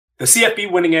The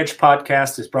CFB Winning Edge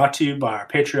podcast is brought to you by our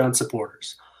Patreon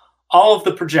supporters. All of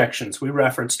the projections we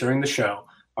reference during the show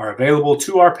are available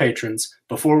to our patrons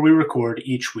before we record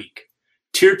each week.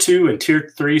 Tier 2 and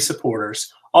Tier 3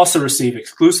 supporters also receive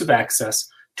exclusive access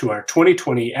to our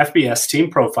 2020 FBS team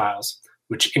profiles,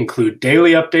 which include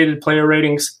daily updated player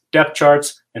ratings, depth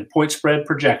charts, and point spread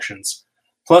projections,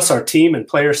 plus our team and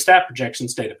player stat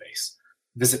projections database.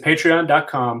 Visit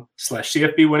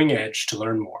patreon.com/CFBWinningEdge to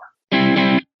learn more.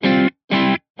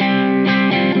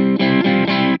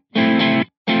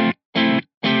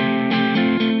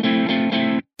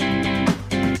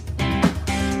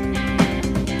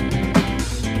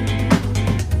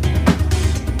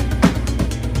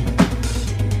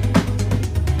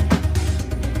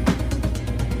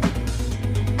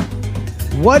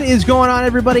 What is going on,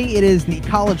 everybody? It is the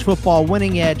College Football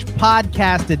Winning Edge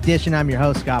podcast edition. I'm your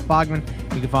host, Scott Bogman.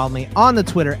 You can follow me on the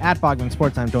Twitter at Bogman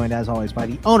Sports. I'm joined, as always, by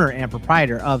the owner and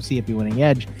proprietor of CFB Winning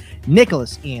Edge,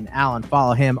 Nicholas Ian Allen.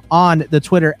 Follow him on the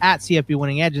Twitter at CFB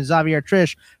Winning Edge. And Xavier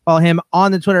Triche, follow him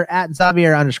on the Twitter at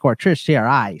Xavier_Triche,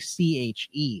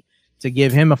 Triche, to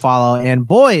give him a follow. And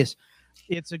boys,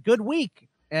 it's a good week.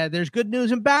 There's good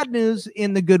news and bad news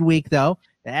in the good week, though.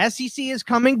 The SEC is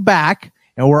coming back,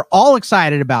 and we're all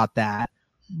excited about that.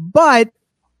 But a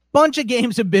bunch of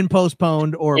games have been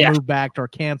postponed or moved back or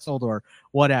canceled or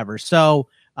whatever. So,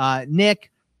 Nick,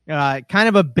 kind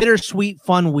of a bittersweet,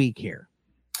 fun week here.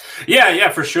 Yeah,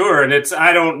 for sure. And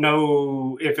I don't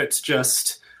know if it's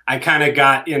just I kind of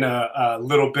got in a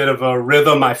little bit of a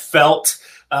rhythm I felt.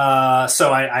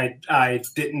 So I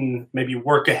didn't maybe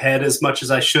work ahead as much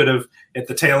as I should have at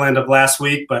the tail end of last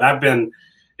week. But I've been –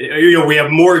 we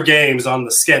have more games on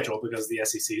the schedule because of the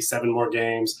SEC, 7 more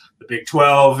games. The Big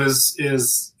 12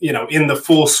 is in the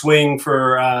full swing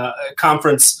for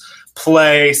conference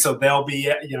play. So they'll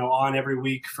be, on every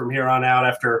week from here on out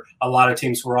after a lot of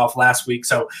teams were off last week.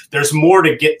 So there's more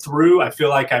to get through. I feel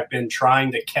like I've been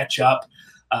trying to catch up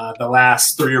the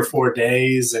last 3 or 4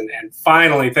 days and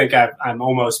finally think I'm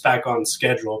almost back on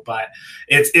schedule, but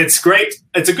it's great.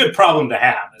 It's a good problem to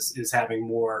have is having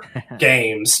more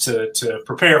games to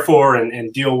prepare for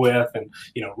and deal with and,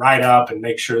 write up and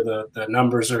make sure the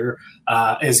numbers are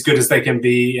as good as they can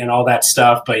be and all that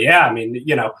stuff. But yeah, I mean,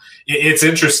 it's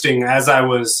interesting as I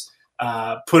was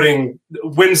putting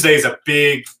Wednesday's a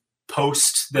big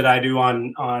post that I do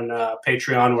on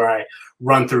Patreon where I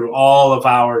run through all of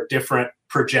our different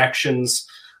projections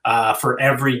for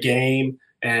every game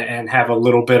and have a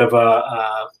little bit of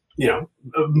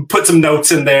put some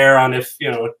notes in there on if,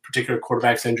 a particular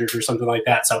quarterback's injured or something like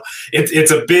that. So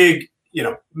it's a big,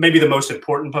 maybe the most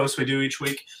important post we do each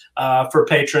week for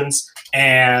patrons.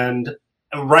 And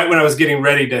right when I was getting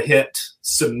ready to hit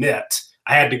submit,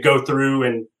 I had to go through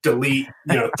and delete,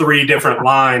 3 different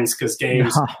lines because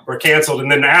games were canceled.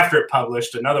 And then after it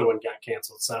published, another one got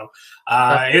canceled. So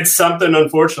it's something,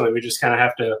 unfortunately, we just kind of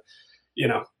have to,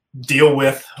 deal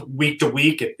with week to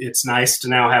week. It's nice to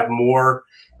now have more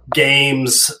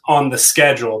games on the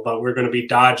schedule, but we're going to be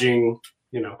dodging,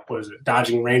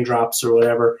 dodging raindrops or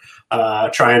whatever,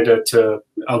 trying to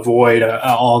avoid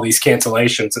all these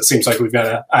cancellations. It seems like we've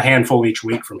got a handful each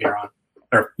week from here on.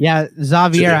 Yeah,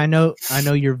 Xavier, I know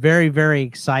you're very, very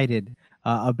excited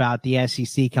about the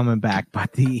SEC coming back,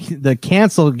 but the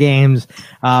canceled games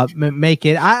make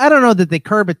it. I don't know that they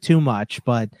curb it too much,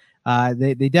 but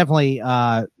they definitely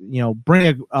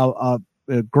bring a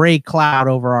gray cloud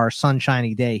over our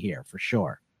sunshiny day here for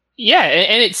sure. Yeah,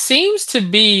 and it seems to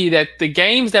be that the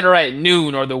games that are at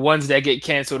noon are the ones that get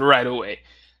canceled right away,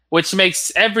 which makes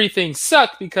everything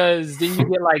suck because then you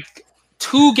get like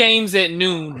 2 games at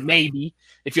noon, maybe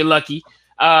if you're lucky.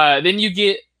 Then you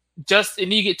get 2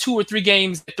 or 3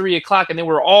 games at 3:00, and then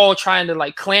we're all trying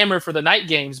to clamor for the night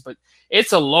games, but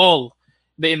it's a lull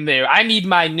in there. I need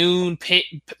my noon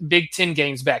Big Ten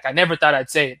games back. I never thought I'd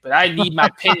say it, but I need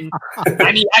my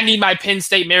I need my Penn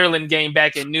State Maryland game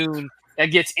back at noon. That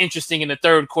gets interesting in the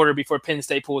third quarter before Penn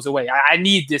State pulls away. I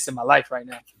need this in my life right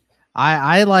now.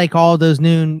 I like all those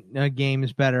noon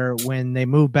games better when they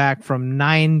move back from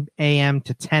 9 a.m.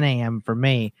 to 10 a.m. for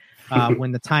me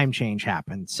when the time change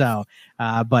happened. So,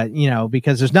 but,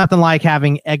 because there's nothing like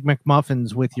having Egg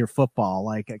McMuffins with your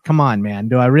football. Come on, man.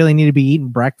 Do I really need to be eating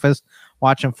breakfast,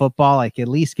 watching football? At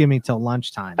least give me till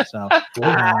lunchtime. So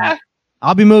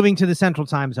I'll be moving to the Central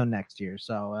Time Zone next year.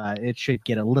 So it should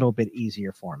get a little bit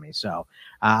easier for me. So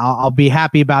I'll be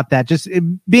happy about that. Just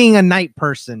being a night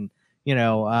person,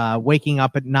 waking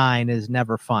up at 9 is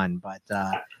never fun, but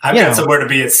I've got somewhere to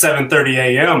be at 7:30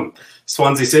 a.m.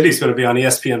 Swansea City's going to be on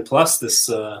ESPN Plus this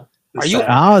Are you? Saturday.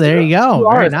 Oh, there you go.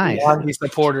 Very nice. Swansea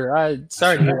supporter.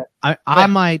 Sorry to hear that. I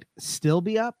might still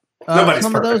be up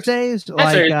some of those days,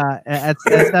 like at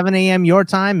 7 a.m. your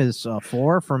time is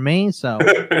 4 for me. So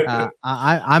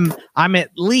I'm at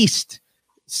least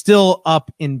still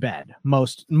up in bed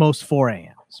most 4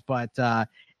 a.m.s. But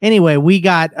anyway, we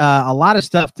got a lot of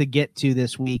stuff to get to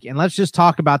this week, and let's just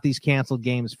talk about these canceled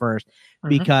games first,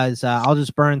 because I'll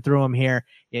just burn through them here.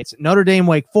 It's Notre Dame,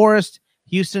 Wake Forest,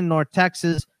 Houston, North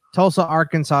Texas, Tulsa,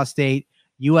 Arkansas State,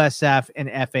 USF, and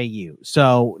FAU.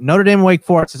 So Notre Dame, Wake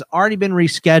Forest has already been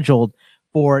rescheduled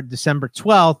for December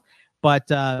 12th, but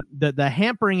the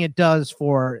hampering it does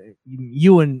for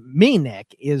you and me,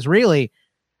 Nick, is really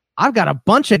I've got a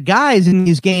bunch of guys in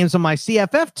these games on my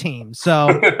CFF team, so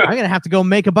I'm going to have to go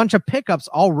make a bunch of pickups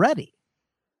already.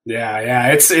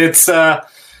 Yeah. It's the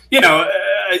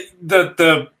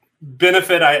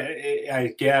benefit,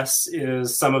 I guess,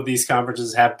 is some of these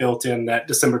conferences have built in that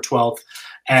December 12th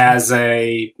as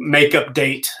a makeup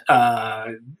date,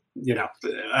 ahead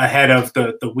of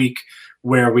the week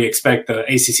where we expect the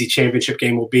ACC championship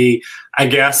game will be. I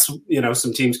guess,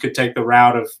 some teams could take the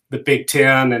route of the Big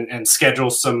Ten and schedule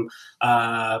some,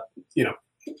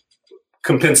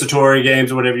 compensatory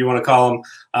games, or whatever you want to call them,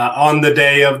 on the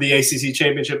day of the ACC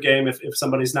championship game if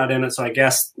somebody's not in it. So I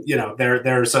guess,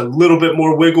 there's a little bit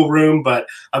more wiggle room, but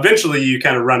eventually you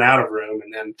kind of run out of room.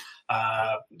 And then,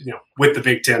 with the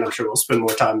Big Ten, I'm sure we'll spend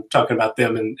more time talking about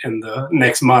them in the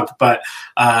next month, but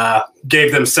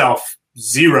gave themselves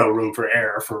zero room for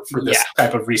error for this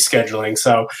type of rescheduling.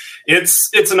 So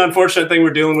it's an unfortunate thing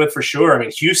we're dealing with for sure. I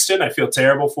mean, Houston, I feel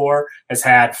terrible for, has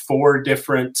had 4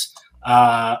 different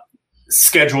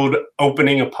scheduled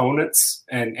opening opponents,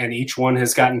 and each one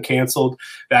has gotten canceled.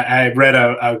 I read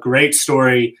a great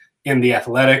story in The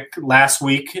Athletic last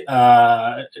week,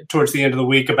 towards the end of the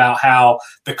week, about how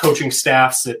the coaching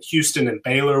staffs at Houston and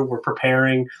Baylor were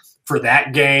preparing for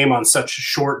that game on such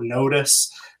short notice.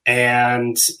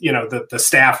 And, the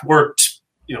staff worked,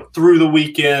 through the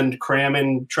weekend,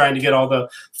 cramming, trying to get all the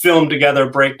film together,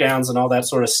 breakdowns and all that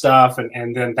sort of stuff.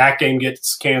 And then that game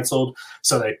gets canceled.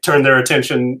 So they turn their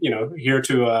attention, here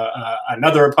to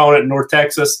another opponent in North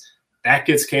Texas. That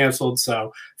gets canceled.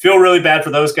 So feel really bad for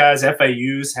those guys.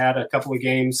 FAU's had a couple of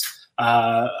games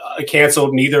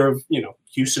canceled. Neither of,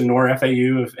 Houston nor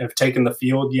FAU have taken the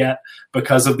field yet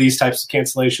because of these types of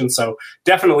cancellations. So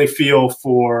definitely feel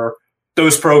for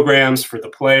those programs, for the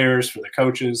players, for the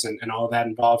coaches, and all that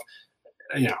involved.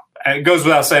 It goes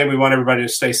without saying we want everybody to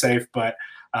stay safe, but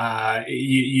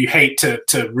you hate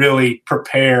to really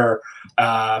prepare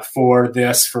for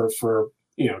this for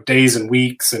days and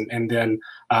weeks, and then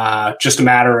just a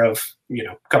matter of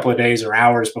a couple of days or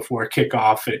hours before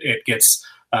kickoff, it gets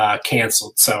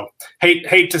canceled. So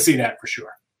hate to see that for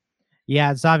sure.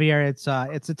 Yeah, Xavier, it's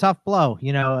a tough blow,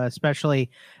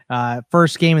 especially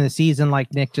first game of the season,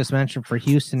 like Nick just mentioned, for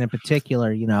Houston in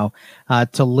particular,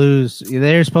 to lose.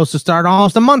 They're supposed to start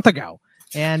almost a month ago.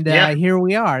 And here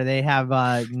we are. They have,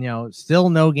 still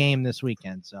no game this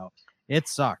weekend. So it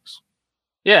sucks.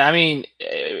 Yeah, I mean,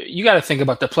 you got to think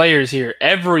about the players here.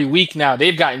 Every week now,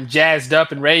 they've gotten jazzed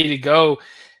up and ready to go.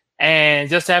 And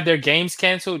just to have their games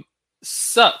canceled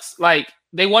sucks. Like,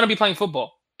 they want to be playing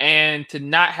football. And to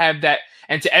not have that,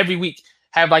 and to every week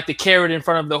have like the carrot in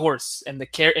front of the horse, and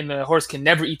the horse can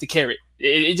never eat the carrot.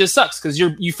 It just sucks because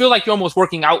you feel like you're almost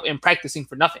working out and practicing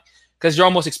for nothing, because you're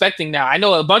almost expecting now. I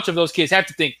know a bunch of those kids have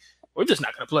to think, we're just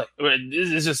not going to play.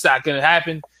 It's just not going to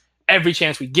happen. Every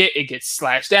chance we get, it gets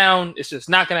slashed down. It's just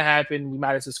not going to happen. We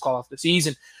might as well just call off the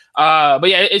season. But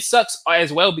yeah, it sucks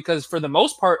as well, because for the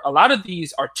most part, a lot of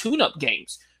these are tune-up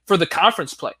games for the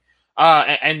conference play.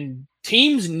 And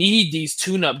teams need these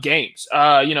tune-up games,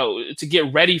 to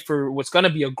get ready for what's going to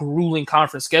be a grueling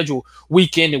conference schedule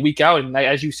week in and week out. And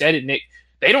as you said it, Nick,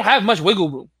 they don't have much wiggle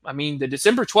room. I mean, the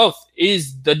December 12th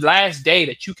is the last day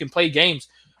that you can play games,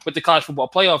 with the college football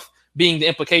playoff being the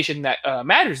implication that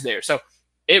matters there. So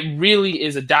it really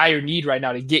is a dire need right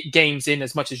now to get games in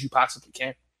as much as you possibly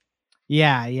can.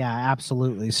 Yeah,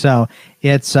 absolutely. So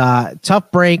it's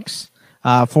tough breaks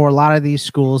for a lot of these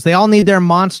schools. They all need their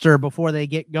monster before they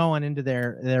get going into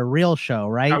their real show,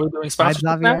 right? Are we doing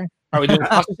sponsorship now? Are we doing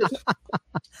sponsorship?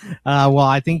 Well,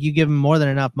 I think you give them more than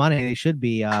enough money. They should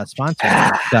be sponsored.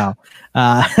 So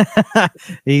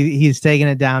he's taking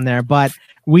it down there. But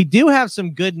we do have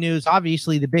some good news.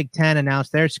 Obviously, the Big Ten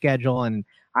announced their schedule, and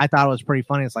I thought it was pretty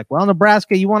funny. It's like, well,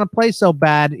 Nebraska, you want to play so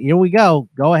bad. Here we go.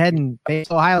 Go ahead and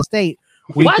face Ohio State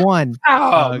week 1.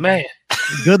 Oh, man.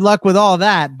 Good luck with all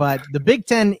that. But the Big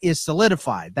Ten is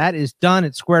solidified. That is done.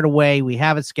 It's squared away. We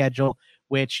have a schedule,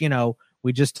 which,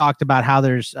 we just talked about how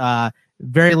there's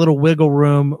very little wiggle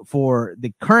room for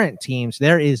the current teams.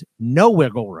 There is no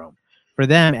wiggle room for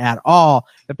them at all.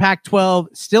 The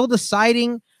Pac-12 still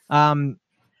deciding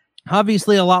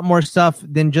Obviously, a lot more stuff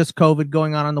than just COVID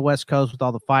going on the West Coast with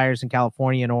all the fires in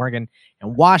California and Oregon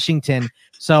and Washington.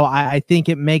 So I think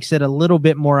it makes it a little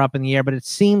bit more up in the air, but it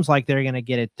seems like they're going to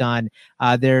get it done.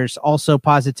 There's also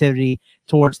positivity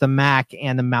towards the MAC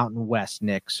and the Mountain West,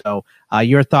 Nick. So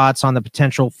your thoughts on the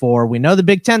potential for, we know the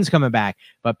Big Ten's coming back,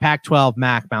 but Pac-12,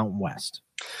 MAC, Mountain West.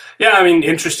 Yeah, I mean,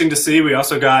 interesting to see. We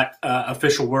also got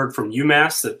official word from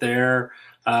UMass that they're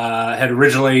had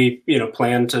originally,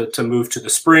 planned to move to the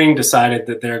spring, decided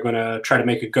that they're going to try to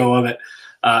make a go of it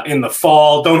in the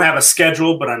fall. Don't have a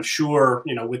schedule, but I'm sure,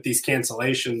 with these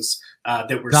cancellations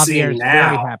that we're seeing now.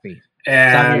 Very happy.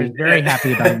 And very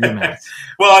happy about UMass.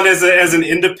 Well, and as an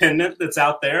independent that's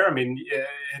out there, I mean,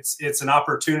 it's an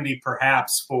opportunity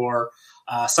perhaps for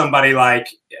somebody like,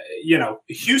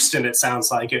 Houston. It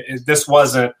sounds like this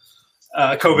wasn't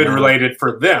COVID related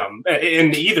for them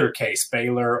in either case,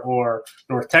 Baylor or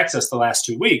North Texas. The last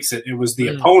 2 weeks, it was the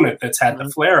opponent that's had the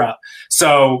flare up.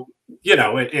 So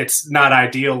it's not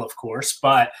ideal, of course.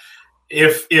 But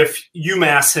if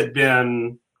UMass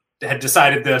had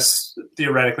decided this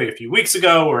theoretically a few weeks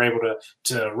ago, we're able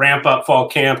to ramp up fall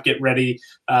camp, get ready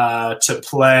to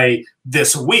play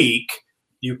this week,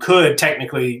 you could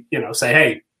technically say,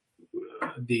 hey,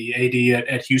 the AD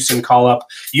at Houston, call up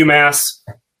UMass.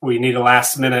 We need a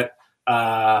last minute,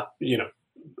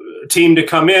 team to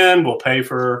come in. We'll pay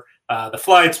for the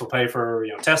flights. We'll pay for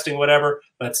testing, whatever.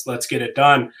 Let's get it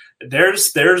done.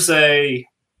 There's a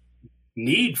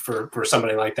need for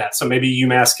somebody like that. So maybe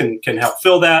UMass can help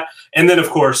fill that. And then, of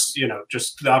course,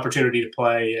 just the opportunity to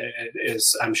play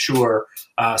is, I'm sure,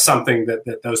 something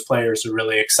that those players are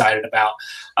really excited about.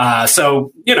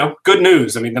 So good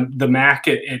news. I mean, the MAC.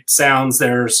 It sounds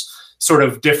there's sort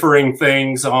of differing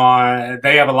things on.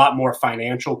 They have a lot more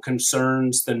financial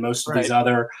concerns than most of these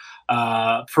other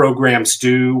programs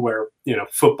do, where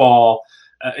football,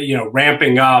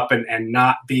 ramping up and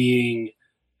not being.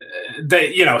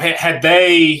 They, had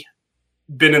they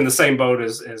been in the same boat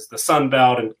as the Sun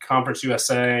Belt and Conference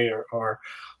USA or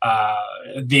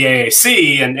the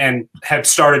AAC and had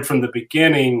started from the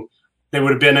beginning, they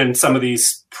would have been in some of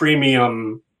these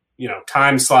premium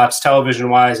time slots television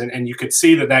wise, and you could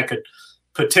see that could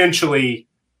potentially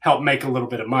help make a little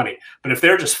bit of money. But if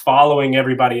they're just following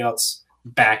everybody else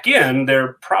back in,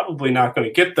 they're probably not going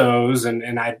to get those. And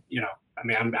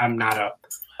I'm not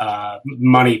a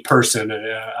money person,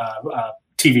 a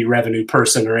TV revenue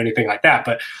person or anything like that.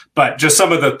 But just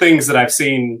some of the things that I've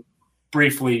seen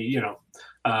briefly,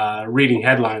 reading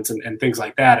headlines and things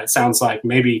like that, it sounds like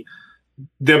maybe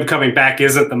them coming back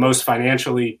isn't the most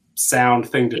financially sound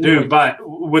thing to do, but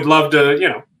would love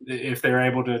to, if they're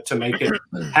able to make it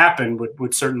happen,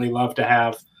 would certainly love to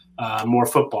have more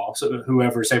football. So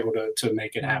whoever's able to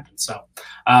make it happen. So,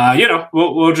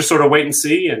 we'll just sort of wait and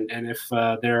see. And if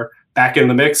they're back in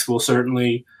the mix, we'll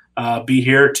certainly be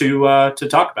here to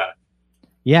talk about it.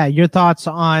 Yeah. Your thoughts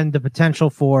on the potential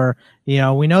for,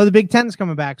 we know the Big Ten's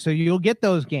coming back, so you'll get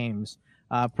those games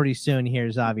pretty soon here,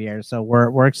 Xavier. So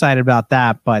we're excited about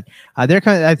that, but they're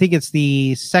I think it's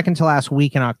the second to last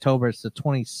week in October. It's the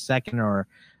 22nd or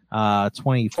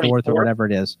 24th or whatever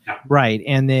it is. Yeah. Right.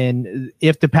 And then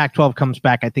if the Pac-12 comes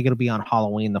back, I think it'll be on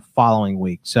Halloween the following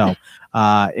week. So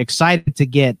excited to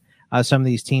get some of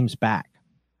these teams back.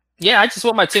 Yeah, I just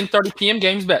want my 10:30 p.m.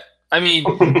 games back. I mean,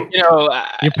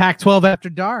 your Pac-12 after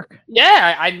dark.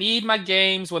 Yeah, I need my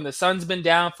games when the sun's been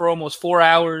down for almost 4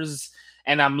 hours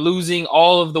and I'm losing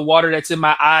all of the water that's in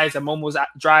my eyes. I'm almost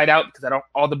dried out because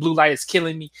all the blue light is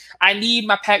killing me. I need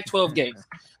my Pac-12 games.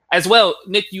 As well,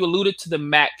 Nick, you alluded to the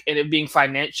MAC and it being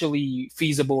financially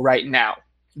feasible right now.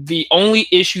 The only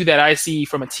issue that I see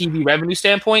from a TV revenue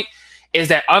standpoint is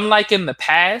that unlike in the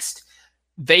past,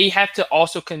 they have to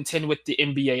also contend with the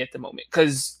NBA at the moment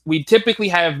because we typically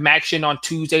have MACtion on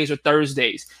Tuesdays or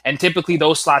Thursdays, and typically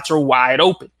those slots are wide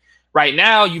open. Right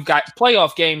now, you've got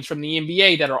playoff games from the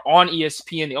NBA that are on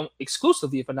ESPN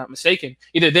exclusively, if I'm not mistaken.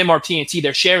 Either them or TNT,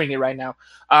 they're sharing it right now.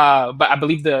 But I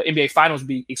believe the NBA Finals will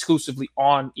be exclusively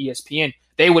on ESPN.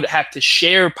 They would have to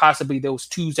share possibly those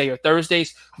Tuesday or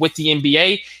Thursdays with the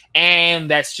NBA, and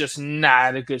that's just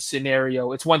not a good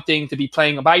scenario. It's one thing to be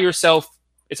playing by yourself.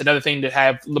 It's another thing to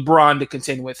have LeBron to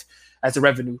contend with as a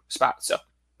revenue spot. So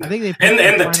I think they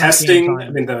and the testing. I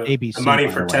mean, the money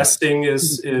for testing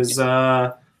is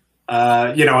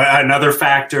another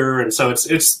factor, and so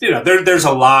it's there's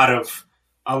a lot of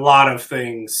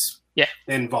things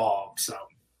involved. So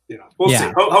we'll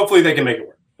see. Hopefully they can make it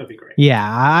work. That'd be great. Yeah,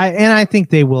 I think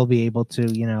they will be able to.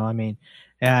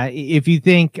 If you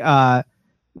think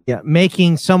Yeah,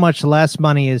 making so much less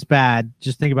money is bad.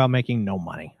 Just think about making no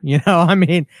money. I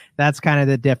mean, that's kind of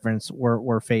the difference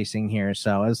we're facing here.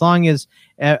 So as long as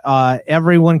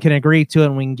everyone can agree to it,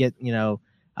 and we can get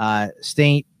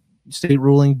state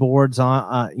ruling boards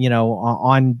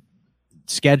on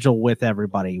schedule with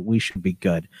everybody, we should be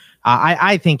good.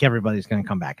 I think everybody's going to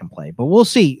come back and play, but we'll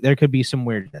see. There could be some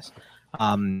weirdness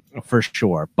for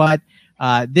sure. But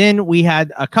then we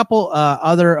had a couple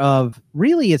other of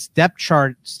really it's depth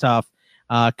chart stuff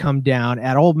come down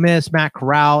at Ole Miss. Matt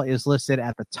Corral is listed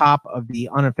at the top of the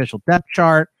unofficial depth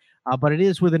chart, but it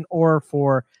is with an or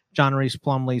for John Rhys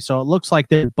Plumlee. So it looks like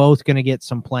they're both going to get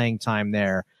some playing time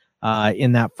there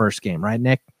in that first game, right,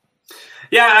 Nick?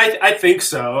 Yeah, I think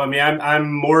so. I mean,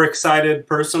 I'm more excited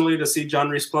personally to see John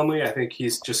Rhys Plumlee. I think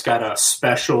he's just got a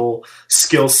special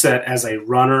skill set as a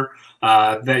runner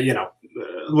that,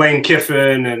 Lane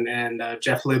Kiffin and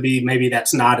Jeff Libby, maybe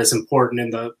that's not as important in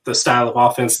the style of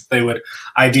offense that they would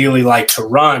ideally like to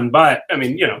run. But, I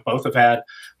mean, both have had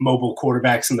mobile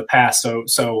quarterbacks in the past.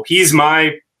 So he's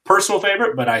my personal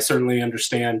favorite, but I certainly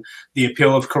understand the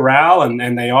appeal of Corral,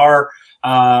 and they are,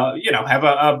 have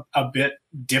a bit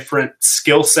different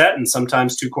skill set, and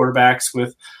sometimes two quarterbacks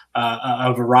with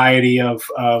a variety of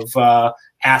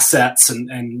assets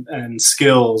and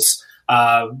skills.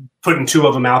 Putting two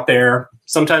of them out there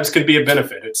sometimes could be a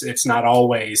benefit. It's not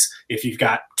always if you've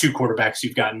got two quarterbacks,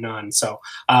 you've got none. So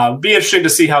be interesting to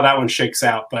see how that one shakes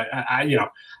out. But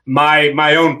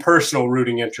my own personal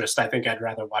rooting interest, I think I'd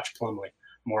rather watch Plumlee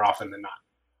more often than not.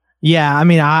 Yeah, I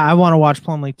mean, I want to watch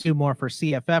Plumlee too, more for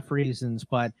CFF reasons,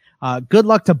 but good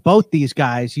luck to both these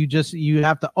guys. You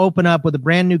have to open up with a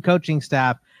brand new coaching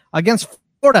staff against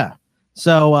Florida.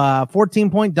 So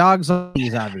 14-point dogs on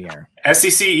these, Javier.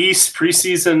 SEC East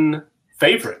preseason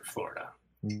favorite, Florida.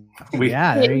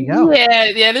 Yeah, there you go.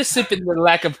 Yeah, they're sipping the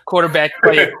lack of quarterback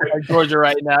play at Georgia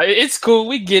right now. It's cool.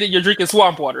 We get it. You're drinking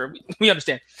swamp water. We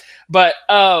understand. But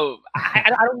I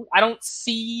don't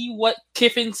see what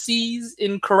Kiffin sees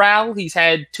in Corral. He's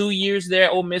had 2 years there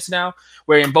at Ole Miss now,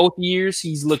 where in both years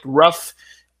he's looked rough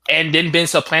and then been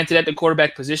supplanted at the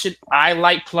quarterback position. I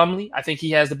like Plumlee. I think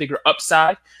he has the bigger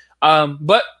upside.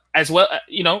 But as well,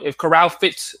 if Corral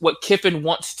fits what Kiffin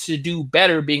wants to do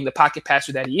better, being the pocket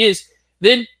passer that he is,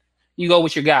 then you go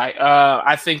with your guy.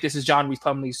 I think this is John Rhys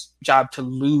Plumlee's job to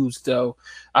lose, though.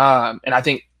 And I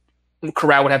think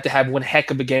Corral would have to have one heck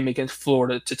of a game against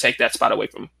Florida to take that spot away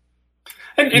from him.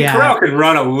 And Corral can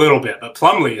run a little bit, but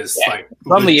Plumlee is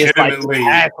legitimately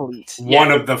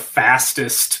one of the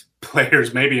fastest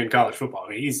players maybe in college football.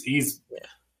 I mean, he's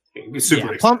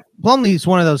super exciting. Plumlee's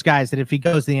one of those guys that if he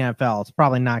goes to the NFL, it's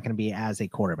probably not going to be as a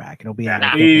quarterback. It'll be at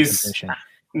a different position.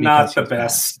 Not the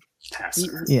best.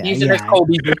 He's the next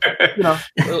Kobe.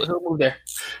 He'll move there.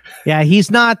 Yeah,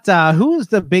 he's not. Who was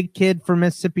the big kid from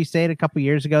Mississippi State a couple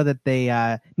years ago that they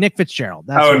Nick Fitzgerald?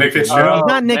 Nick Fitzgerald.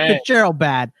 He's not Nick Fitzgerald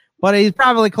bad, but he's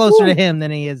probably closer to him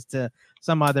than he is to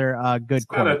some other good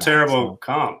quarterback. Not a terrible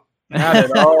comp. Not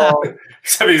at all.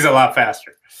 Except he's a lot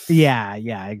faster. Yeah,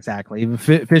 exactly.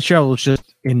 Fitzgerald was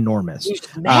just enormous.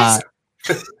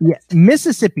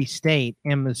 Mississippi State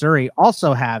and Missouri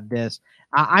also have this.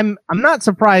 I'm not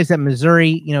surprised that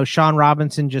Missouri, Sean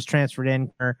Robinson just transferred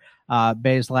in.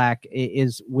 Bazelak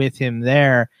is with him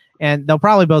there, and they'll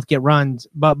probably both get runs.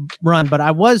 But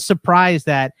I was surprised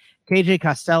that KJ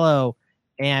Costello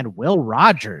and Will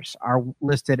Rogers are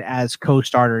listed as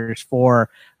co-starters for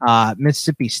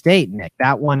Mississippi State. Nick,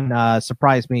 that one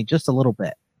surprised me just a little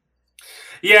bit.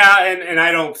 Yeah, and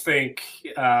I don't think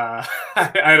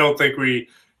we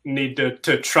need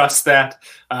to trust that.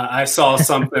 I saw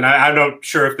something. I'm not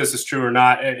sure if this is true or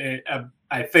not.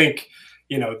 I think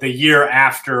the year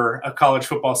after a college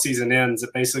football season ends,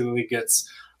 it basically gets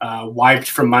wiped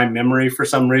from my memory for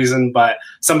some reason. But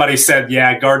somebody said,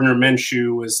 Gardner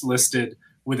Minshew was listed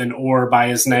with an or by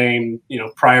his name,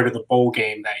 prior to the bowl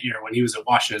game that year when he was at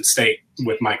Washington State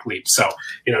with Mike Leach. So,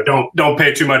 don't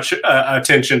pay too much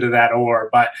attention to that or.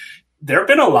 But there have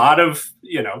been a lot of,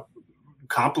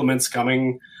 compliments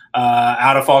coming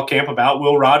out of fall camp about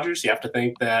Will Rogers. You have to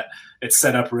think that it's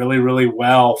set up really, really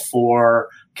well for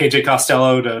KJ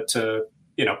Costello to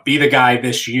be the guy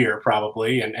this year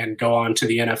probably and go on to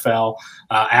the NFL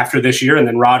after this year. And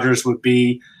then Rogers would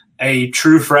be a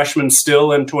true freshman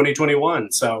still in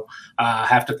 2021. So I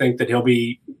have to think that he'll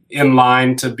be in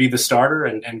line to be the starter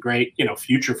and great,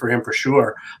 future for him for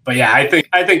sure. But yeah, I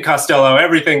think Costello,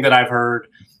 everything that I've heard,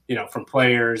 from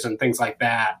players and things like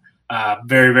that,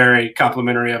 very, very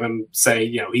complimentary of him, say,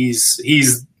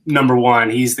 he's number one.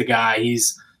 He's the guy.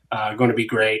 He's going to be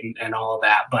great and all of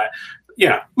that. But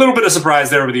a little bit of surprise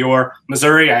there with the Orr.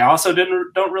 Missouri, I also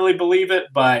don't really believe it,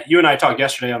 but you and I talked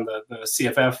yesterday on the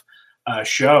CFF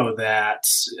show that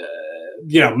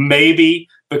maybe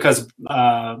because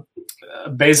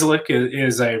Basilic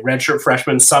is a redshirt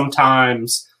freshman,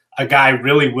 sometimes a guy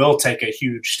really will take a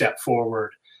huge step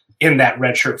forward in that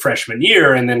redshirt freshman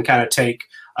year and then kind of take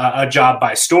a job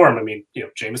by storm. I mean,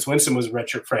 Jameis Winston was a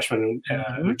redshirt freshman,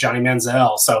 Johnny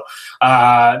Manziel. So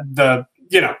that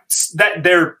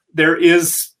there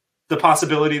is the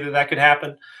possibility that could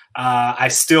happen. I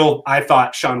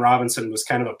thought Sean Robinson was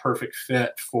kind of a perfect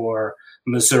fit for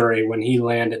Missouri when he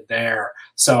landed there.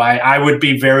 So I would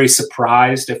be very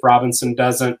surprised if Robinson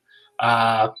doesn't,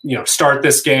 start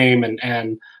this game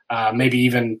and maybe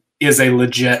even is a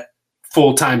legit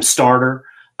full-time starter.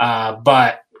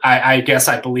 But I guess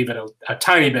I believe it a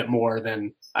tiny bit more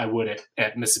than I would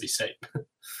at Mississippi State.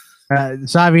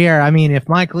 Xavier, I mean, if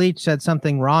Mike Leach said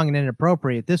something wrong and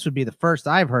inappropriate, this would be the first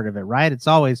I've heard of it, right? It's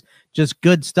always just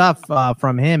good stuff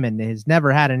from him, and has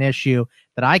never had an issue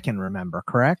that I can remember,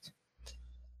 correct?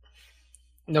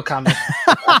 No comment.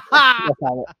 No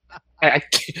comment. I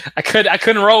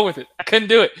couldn't roll with it. I couldn't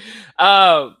do it.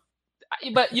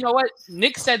 But you know what?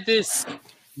 Nick said this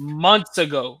months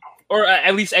ago, or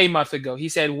at least a month ago. He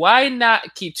said, why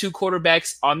not keep two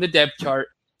quarterbacks on the depth chart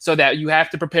so that you have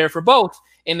to prepare for both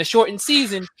in the shortened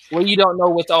season where you don't know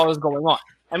what all is going on?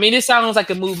 I mean, this sounds like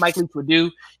a move Mike Leach would do.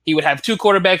 He would have two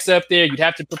quarterbacks up there. You'd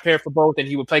have to prepare for both, and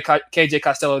he would play KJ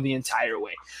Costello the entire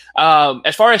way.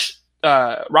 As far as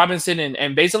Robinson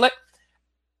and Bazelak,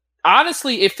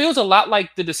 honestly, it feels a lot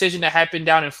like the decision that happened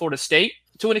down in Florida State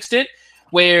to an extent,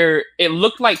 where it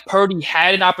looked like Purdy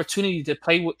had an opportunity to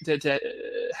play to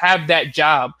have that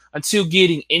job until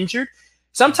getting injured.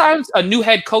 Sometimes a new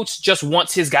head coach just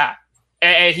wants his guy.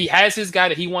 And he has his guy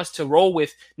that he wants to roll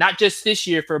with, not just this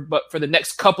year, but for the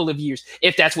next couple of years,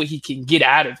 if that's what he can get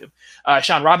out of him.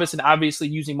 Sean Robinson, obviously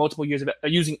using multiple years of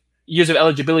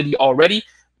eligibility already,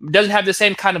 doesn't have the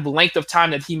same kind of length of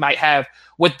time that he might have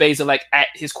with Bazelak at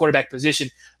his quarterback position,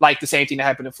 like the same thing that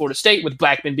happened in Florida State with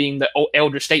Blackman being the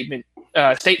elder statesman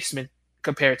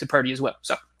compared to Purdy as well.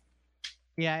 So.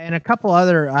 Yeah, and a couple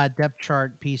other depth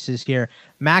chart pieces here.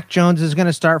 Mac Jones is going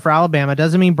to start for Alabama.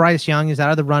 Doesn't mean Bryce Young is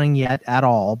out of the running yet at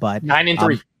all, but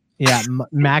 9-3.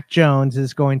 Mac Jones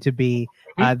is going to be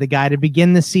the guy to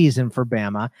begin the season for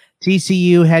Bama.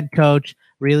 TCU head coach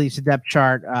released a depth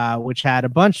chart which had a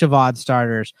bunch of odd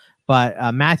starters, but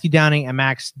Matthew Downing and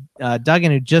Max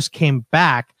Duggan, who just came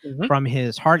back from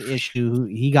his heart issue,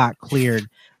 he got cleared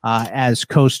as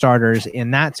co-starters in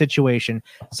that situation.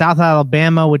 South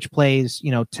Alabama, which plays,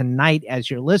 tonight as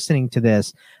you're listening to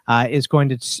this, is going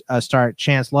to start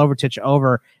Chance Lovertich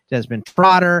over Desmond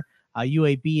Trotter.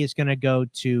 UAB is going to go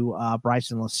to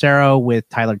Bryson Lucero with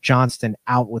Tyler Johnston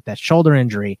out with that shoulder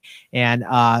injury. And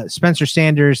Spencer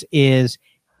Sanders is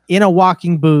in a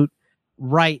walking boot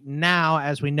right now,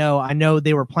 as we know. I know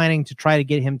they were planning to try to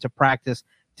get him to practice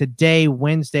today,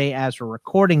 Wednesday, as we're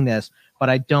recording this, but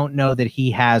I don't know that he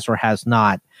has or has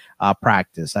not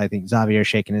practiced. I think Xavier's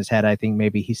shaking his head. I think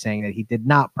maybe he's saying that he did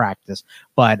not practice,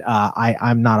 but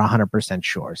I'm not 100%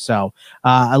 sure. So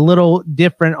a little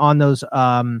different on those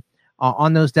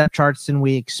depth charts than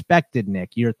we expected.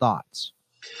 Nick, your thoughts?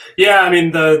 Yeah, I mean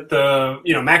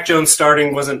the Mac Jones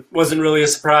starting wasn't really a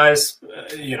surprise.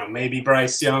 Maybe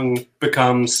Bryce Young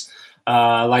becomes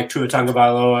like Tua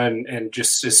Tagovailoa and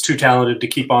just is too talented to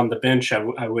keep on the bench.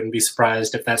 I wouldn't be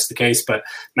surprised if that's the case. But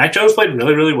Mac Jones played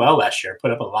really, really well last year.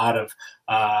 Put up a lot of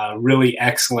really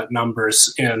excellent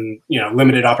numbers in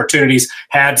limited opportunities.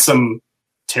 Had some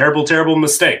terrible, terrible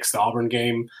mistakes. The Auburn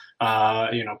game,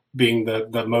 being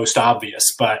the most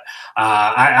obvious. But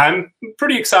I'm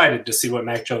pretty excited to see what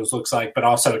Mac Jones looks like. But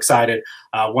also excited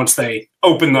once they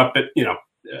open up it,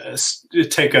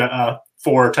 take a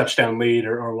 4-touchdown lead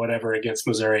or whatever against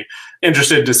Missouri.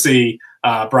 Interested to see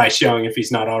Bryce Young, if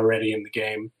he's not already in the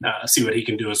game, see what he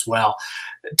can do as well.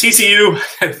 TCU,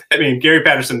 I mean, Gary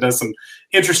Patterson does some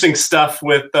interesting stuff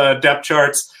with depth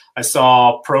charts. I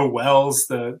saw Pro Wells,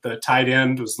 the tight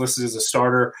end, was listed as a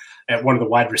starter at one of the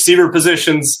wide receiver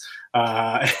positions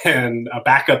and a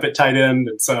backup at tight end.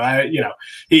 And so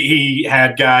he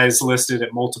had guys listed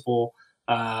at multiple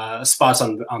spots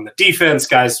on the defense.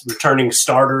 Guys returning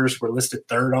starters were listed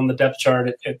third on the depth chart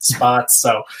at spots.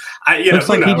 So looks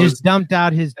like he just dumped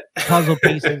out his puzzle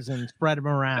pieces and spread them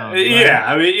around. Right? Yeah,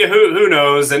 I mean, who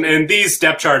knows? And these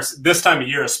depth charts this time of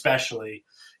year especially,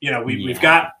 we've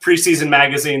got preseason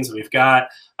magazines, we've got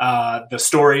the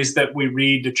stories that we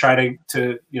read to try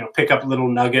to pick up little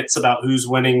nuggets about who's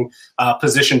winning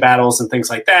position battles and things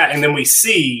like that, and then we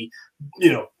see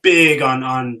big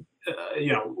on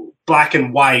black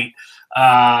and white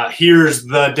here's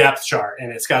the depth chart,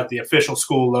 and it's got the official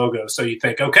school logo. So you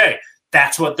think, okay,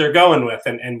 that's what they're going with.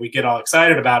 And we get all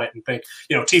excited about it and think,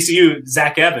 TCU,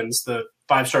 Zach Evans, the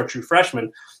 5-star true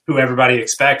freshman, who everybody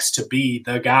expects to be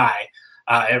the guy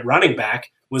at running back,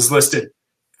 was listed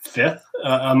 5th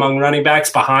among running backs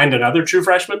behind another true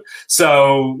freshman.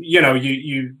 So, you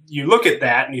look at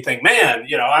that and you think, man,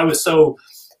 I was so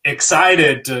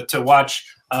excited to watch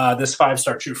this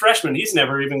 5-star true freshman. He's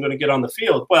never even going to get on the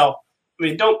field. Well, I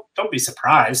mean, don't be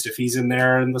surprised if he's in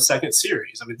there in the second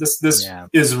series. I mean, this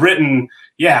is written,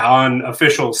 on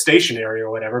official stationery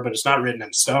or whatever, but it's not written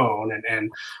in stone.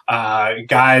 And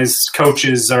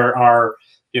coaches are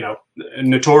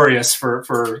notorious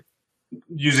for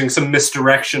using some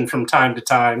misdirection from time to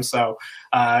time. So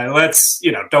let's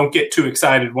don't get too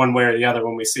excited one way or the other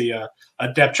when we see a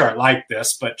depth chart like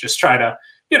this, but just try to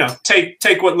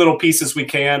take what little pieces we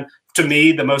can. To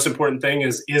me, the most important thing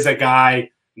is a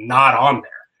guy not on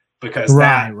there, because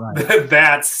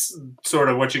that's sort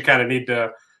of what you kind of need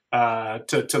to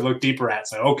look deeper at.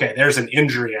 So, okay, there's an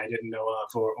injury I didn't know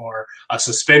of, or a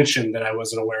suspension that I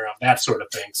wasn't aware of, that sort of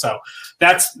thing. So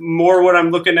that's more what I'm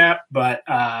looking at, but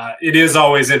it is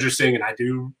always interesting, and I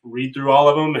do read through all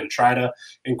of them and try to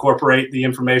incorporate the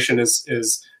information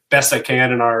as best I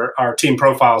can in our team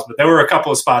profiles. But there were a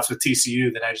couple of spots with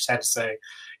TCU that I just had to say,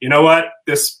 you know what,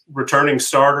 this returning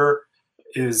starter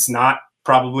is not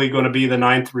probably going to be the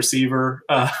 9th receiver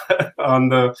on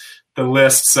the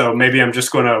list. So maybe I'm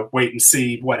just going to wait and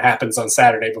see what happens on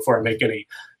Saturday before I make any,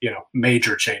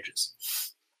 major changes.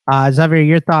 Xavier,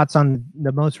 your thoughts on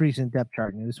the most recent depth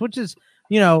chart news, which is,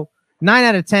 9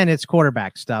 out of 10, it's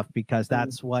quarterback stuff, because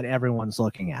that's what everyone's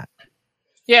looking at.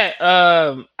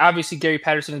 Yeah. Obviously Gary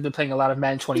Patterson has been playing a lot of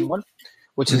Madden 21,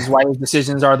 which is why his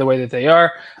decisions are the way that they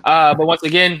are. But once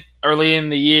again, early in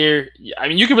the year, I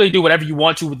mean, you can really do whatever you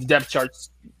want to with the depth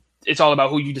charts. It's all about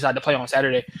who you decide to play on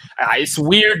Saturday. It's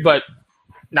weird, but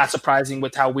not surprising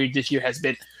with how weird this year has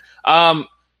been.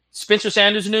 Spencer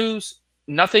Sanders news,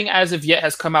 nothing as of yet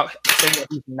has come out saying that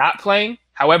he's not playing.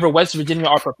 However, West Virginia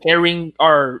are preparing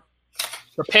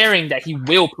that he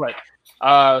will play.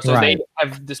 They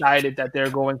have decided that they're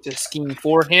going to scheme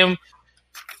for him.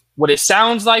 What it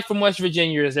sounds like from West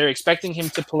Virginia is they're expecting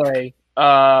him to play.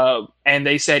 And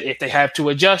they said if they have to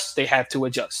adjust, they have to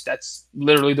adjust. That's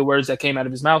literally the words that came out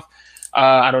of his mouth.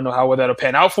 I don't know how that'll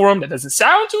pan out for him. That doesn't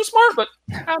sound too smart, but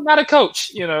I'm not a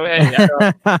coach, And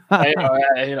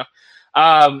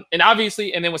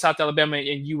obviously, and then with South Alabama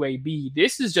and UAB,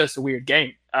 this is just a weird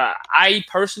game. I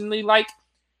personally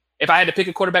if I had to pick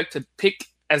a quarterback to pick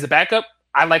as a backup,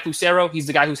 I like Lucero. He's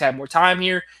the guy who's had more time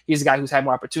here. He's the guy who's had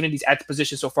more opportunities at the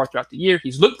position so far throughout the year.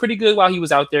 He's looked pretty good while he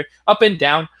was out there, up and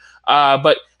down,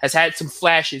 but has had some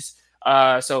flashes.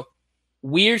 So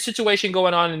weird situation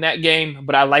going on in that game,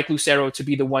 but I like Lucero to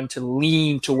be the one to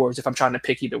lean towards if I'm trying to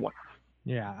pick either one.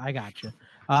 Yeah, I got you.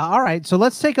 All right, so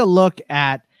let's take a look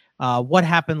at what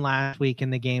happened last week in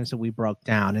the games that we broke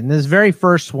down. And this very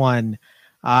first one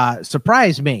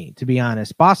surprised me, to be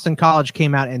honest. Boston College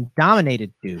came out and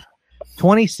dominated Duke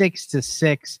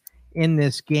 26-6 in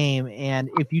this game. And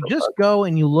if you just go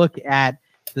and you look at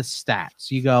the stats,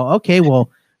 you go, okay,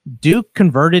 well, Duke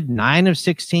converted 9 of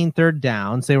 16 third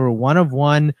downs. They were 1 of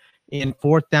 1 in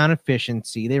fourth down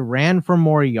efficiency. They ran for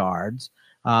more yards.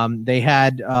 They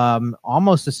had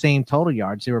almost the same total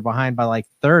yards. They were behind by like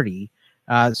 30.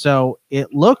 So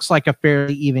it looks like a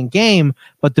fairly even game,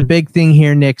 but the big thing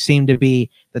here, Nick, seemed to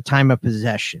be the time of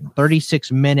possession.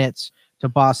 36 minutes to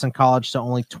Boston College to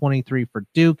only 23 for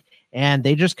Duke, and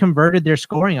they just converted their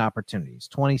scoring opportunities,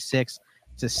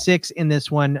 26-6 in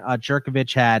this one.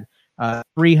 Jurkovec had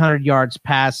 300 yards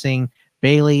passing.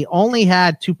 Bailey only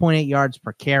had 2.8 yards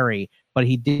per carry, but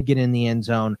he did get in the end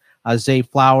zone. Zay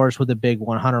Flowers with a big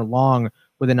one, Hunter Long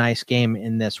with a nice game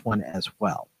in this one as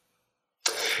well.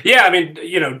 Yeah, I mean,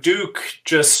 Duke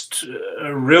just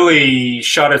really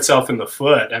shot itself in the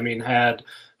foot. I mean, had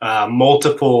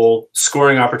multiple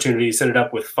scoring opportunities, ended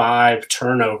up with 5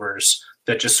 turnovers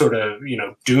that just sort of,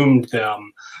 doomed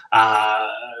them.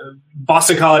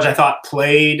 Boston College, I thought,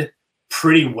 played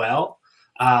pretty well.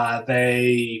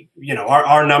 They,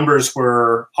 our numbers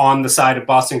were on the side of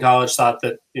Boston College, thought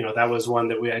that, that was one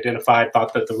that we identified,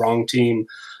 thought that the wrong team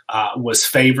was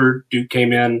favored. Duke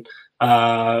came in,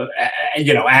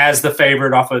 as the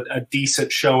favorite off a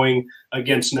decent showing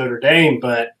against Notre Dame.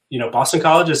 But, Boston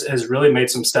College has really made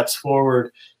some steps forward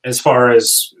as far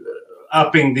as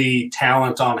upping the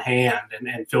talent on hand.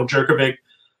 And Phil Jurkovec,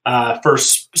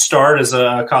 first start as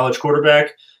a college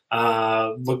quarterback,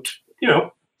 looked,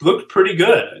 looked pretty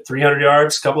good. 300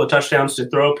 yards, a couple of touchdowns, to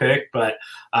throw a pick, but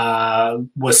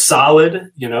was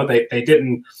solid. They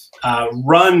didn't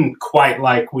run quite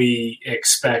like we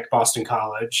expect Boston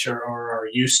College or are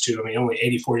used to. I mean, only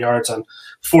 84 yards on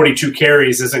 42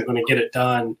 carries isn't going to get it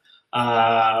done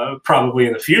probably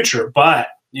in the future. But,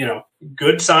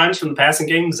 good signs from the passing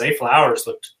game. Zay Flowers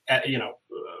looked,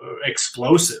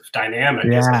 explosive,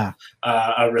 dynamic as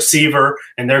a receiver,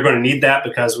 and they're going to need that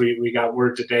because we got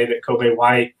word today that Kobe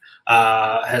White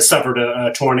has suffered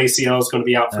a torn ACL, is going to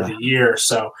be out for the year.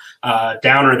 So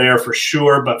downer there for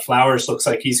sure, but Flowers looks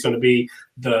like he's going to be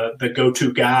the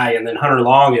go-to guy. And then Hunter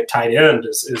Long at tight end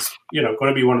is going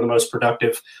to be one of the most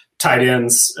productive tight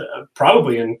ends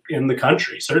probably in the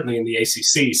country, certainly in the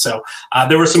ACC. So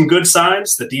there were some good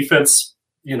signs. The defense,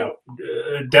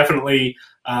 definitely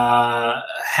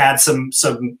had some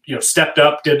stepped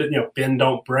up, did bend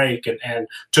don't break, and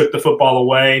took the football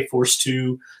away, forced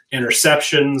 2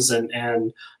 interceptions,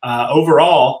 and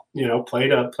overall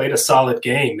played a solid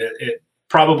game. It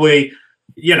probably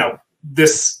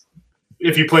this,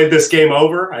 if you played this game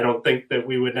over, I don't think that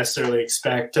we would necessarily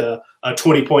expect a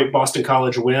 20-point Boston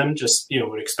College win. Just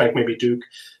would expect maybe Duke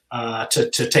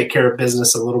to take care of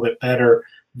business a little bit better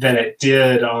than it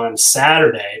did on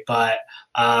Saturday. But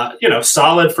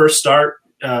solid first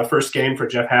game for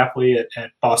Jeff Hafley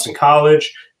at Boston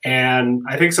College, and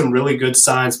I think some really good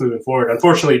signs moving forward.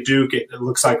 Unfortunately, Duke, it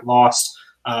looks like, lost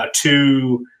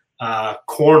 2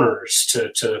 corners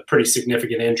to pretty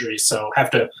significant injuries, so have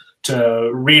to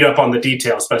read up on the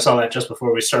details, but I saw that just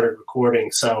before we started recording.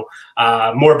 So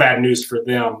more bad news for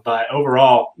them. But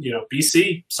overall,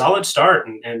 BC, solid start,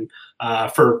 and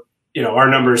for our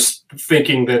numbers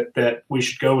thinking that we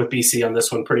should go with BC on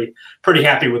this one, pretty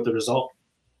happy with the result.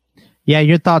 Yeah,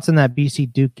 your thoughts on that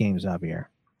BC Duke game, Xavier?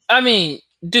 I mean,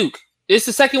 Duke, it's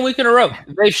the second week in a row.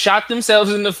 They've shot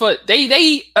themselves in the foot.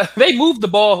 They moved the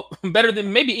ball better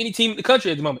than maybe any team in the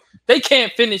country at the moment. They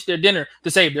can't finish their dinner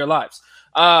to save their lives.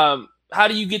 How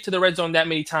do you get to the red zone that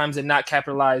many times and not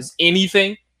capitalize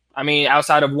anything? I mean,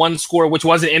 outside of one score, which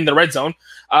wasn't in the red zone.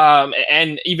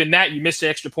 And even that, you missed the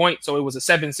extra point. So it was a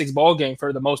 7-6 ball game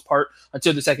for the most part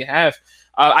until the second half.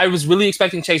 I was really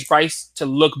expecting Chase Bryce to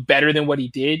look better than what he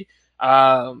did.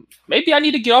 Maybe I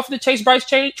need to get off the Chase Bryce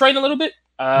train a little bit.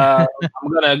 I'm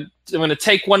gonna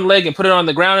take one leg and put it on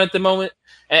the ground at the moment.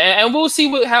 And we'll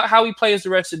see how he plays the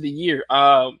rest of the year.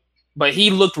 But he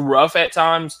looked rough at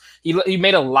times. He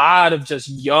made a lot of just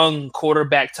young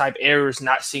quarterback type errors,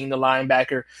 not seeing the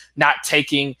linebacker, not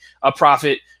taking a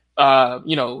profit.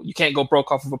 You can't go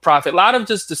broke off of a profit. A lot of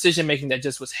just decision making that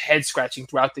just was head scratching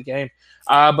throughout the game.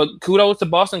 But kudos to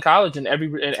Boston College in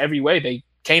every way. They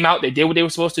came out, they did what they were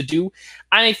supposed to do.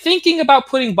 I'm thinking about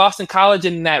putting Boston College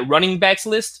in that running backs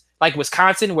list, like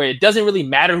Wisconsin, where it doesn't really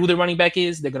matter who the running back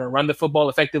is. They're going to run the football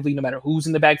effectively no matter who's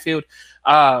in the backfield.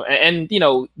 And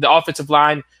the offensive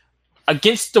line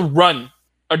against the run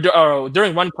or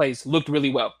during run plays looked really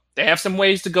well. They have some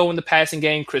ways to go in the passing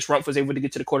game. Chris Rumpf was able to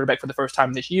get to the quarterback for the first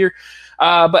time this year.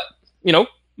 But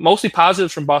mostly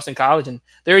positives from Boston College. And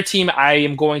they're a team I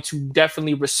am going to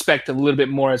definitely respect a little bit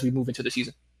more as we move into the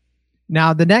season.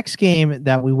 Now, the next game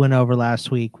that we went over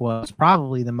last week was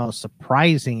probably the most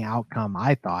surprising outcome,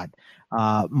 I thought.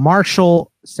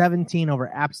 Marshall 17 over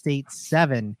App State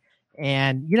 7.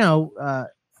 And,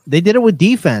 they did it with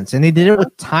defense, and they did it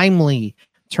with timely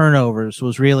turnovers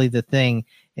was really the thing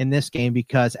in this game,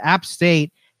 because App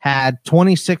State had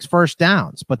 26 first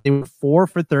downs, but they were 4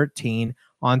 for 13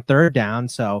 on third down.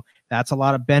 So that's a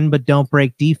lot of bend but don't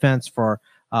break defense for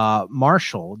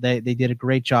Marshall. They did a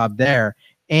great job there.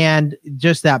 And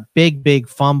just that big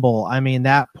fumble. I mean,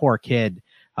 that poor kid.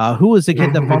 Who was the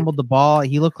kid that fumbled the ball?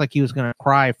 He looked like he was going to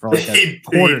cry for like a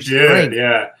quarter straight.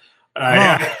 Yeah.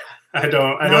 I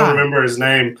don't remember his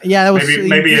name. Yeah, it was.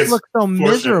 Maybe he looked so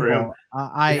miserable.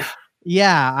 I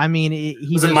mean, he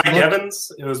was it Mike Evans?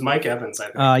 It was Mike Evans, I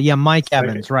think. Yeah, Mike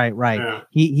Evans. Right. Yeah.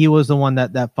 He was the one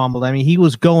that fumbled. I mean, he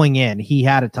was going in. He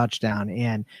had a touchdown,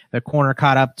 and the corner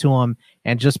caught up to him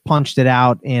and just punched it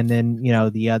out. And then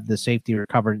the safety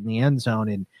recovered in the end zone,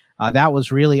 and that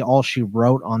was really all she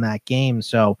wrote on that game.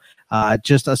 So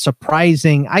just a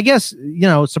surprising, I guess,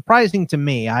 surprising to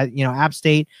me. App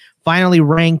State finally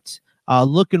ranked,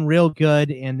 looking real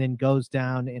good, and then goes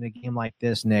down in a game like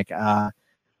this, Nick. A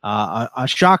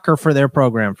shocker for their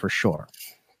program for sure.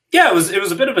 Yeah, it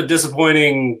was a bit of a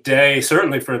disappointing day,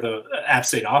 certainly for the App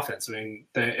State offense. I mean,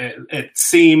 it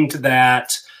seemed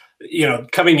that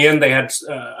coming in they had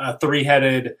a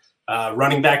 3-headed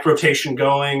running back rotation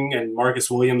going, and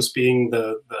Marcus Williams being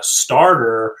the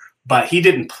starter but he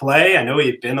didn't play. I know he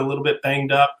had been a little bit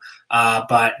banged up,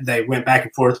 but they went back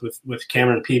and forth with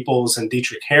Cameron Peoples and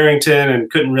Dietrich Harrington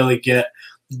and couldn't really get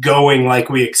going like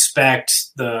we expect.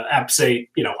 The App State,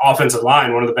 offensive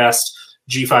line, one of the best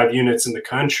G5 units in the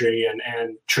country,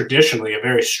 and traditionally a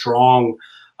very strong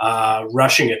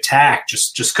rushing attack,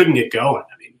 just couldn't get going.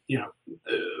 I mean,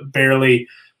 barely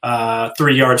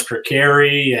 3 yards per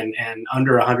carry and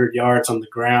under 100 yards on the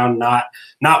ground.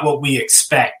 Not what we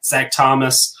expect. Zach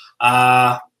Thomas,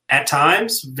 at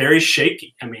times, very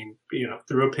shaky. I mean,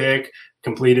 threw a pick,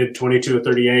 completed 22 of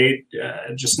 38,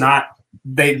 just not.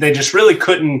 They just really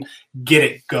couldn't get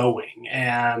it going,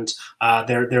 and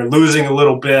they're losing a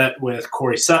little bit with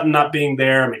Corey Sutton not being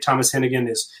there. I mean, Thomas Hennigan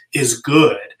is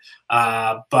good,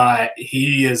 but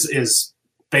he is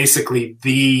basically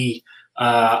the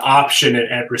option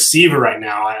at receiver right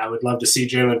now. I would love to see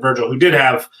Jalen Virgil, who did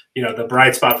have the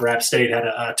bright spot for App State, had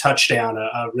a touchdown,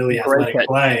 a really athletic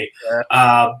play,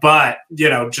 but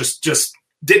just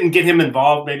didn't get him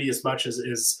involved maybe as much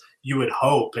as you would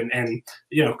hope. And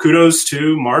kudos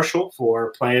to Marshall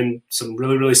for playing some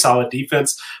really, really solid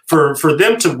defense. For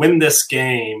them to win this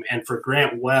game and for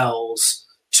Grant Wells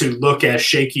to look as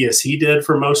shaky as he did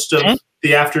for most of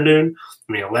the afternoon.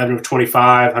 I mean, 11 of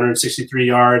 25, 163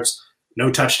 yards, no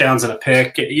touchdowns and a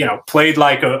pick. Played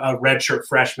like a redshirt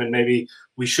freshman. Maybe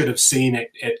we should have seen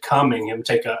it coming, him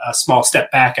take a small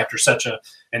step back after such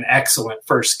an excellent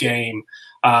first game,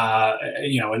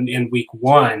 in week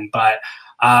one. But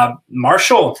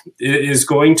Marshall is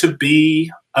going to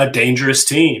be a dangerous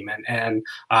team, and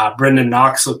Brendan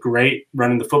Knox looked great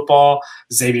running the football.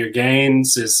 Xavier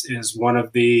Gaines is one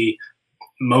of the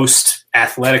most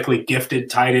athletically gifted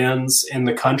tight ends in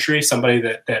the country, somebody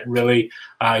that really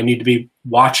you need to be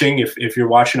watching if you're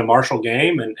watching a Marshall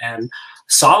game, and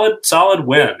solid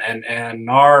win. And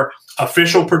our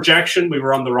official projection, we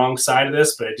were on the wrong side of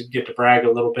this, but I did get to brag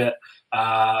a little bit.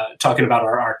 Talking about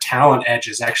our talent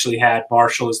edges, actually had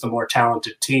Marshall as the more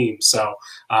talented team. So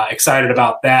excited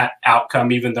about that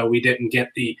outcome, even though we didn't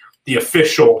get the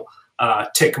official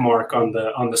tick mark on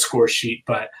the score sheet,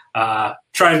 but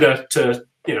trying to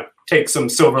take some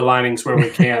silver linings where we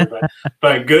can.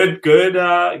 but good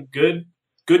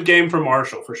game for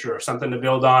Marshall for sure. Something to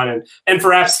build on, and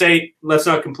for App State, let's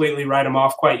not completely write them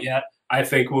off quite yet. I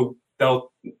think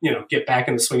they'll get back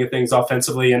in the swing of things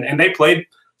offensively, and they played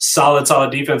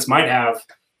solid defense. Might have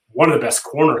one of the best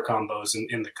corner combos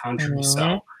in the country. Mm-hmm.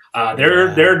 So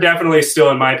they're definitely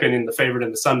still, in my opinion, the favorite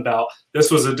in the Sun Belt.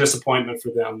 This was a disappointment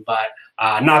for them, but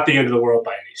not the end of the world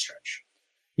by any stretch.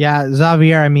 Yeah,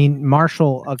 Xavier, I mean,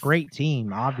 Marshall, a great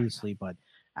team, obviously, but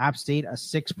App State, a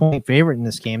 6-point favorite in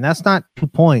this game. That's not 2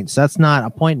 points. That's not a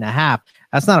point and a half.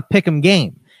 That's not a pick'em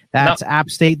game. That's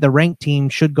App State, the ranked team,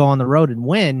 should go on the road and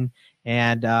win.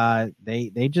 And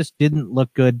they just didn't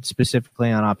look good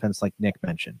specifically on offense, like Nick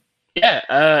mentioned.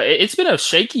 Yeah, it's been a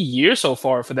shaky year so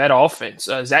far for that offense.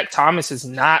 Zach Thomas has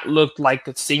not looked like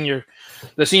the senior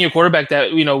quarterback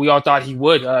that we all thought he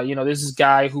would. This is a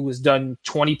guy who has done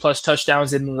 20+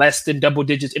 touchdowns and less than double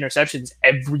digits interceptions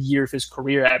every year of his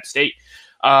career at App State,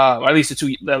 or at least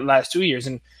the last 2 years.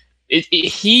 And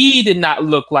he did not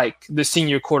look like the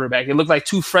senior quarterback. It looked like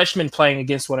two freshmen playing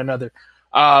against one another.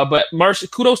 But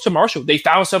kudos to Marshall. They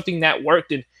found something that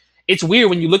worked. And it's weird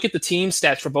when you look at the team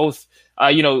stats for both.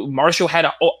 Marshall had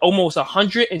almost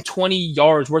 120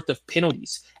 yards worth of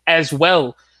penalties as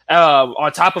well,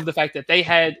 on top of the fact that they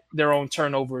had their own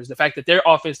turnovers, the fact that their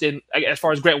offense didn't, as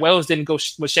far as Grant Wells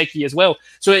was shaky as well.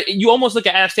 So you almost look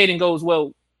at App State and goes,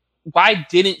 well, why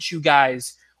didn't you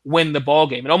guys win the ball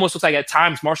game? It almost looks like at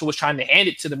times Marshall was trying to hand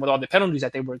it to them with all the penalties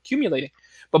that they were accumulating.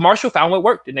 But Marshall found what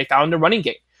worked, and they found the running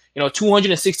game.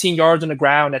 216 yards on the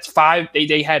ground. That's 5.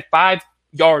 They had 5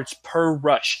 yards per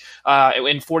rush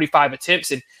in 45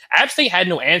 attempts. And App State had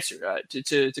no answer.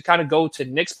 To kind of go to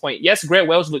Nick's point, yes, Grant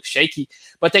Wells looked shaky,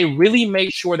 but they really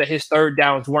made sure that his third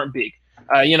downs weren't big.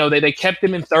 They kept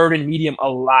him in third and medium a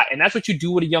lot. And that's what you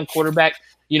do with a young quarterback,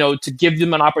 to give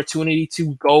them an opportunity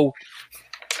to go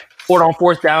for it on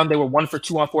fourth down. They were 1 for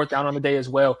 2 on fourth down on the day as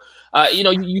well.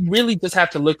 You really just have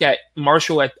to look at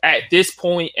Marshall at this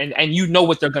point, and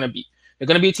what they're going to be. They're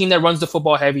going to be a team that runs the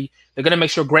football heavy. They're going to make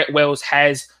sure Grant Wells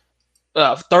has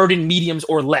third and mediums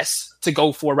or less to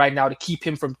go for right now to keep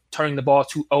him from turning the ball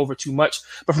over too much.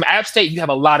 But from App State, you have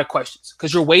a lot of questions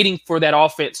because you're waiting for that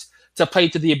offense to play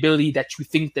to the ability that you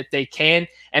think that they can,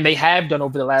 and they have done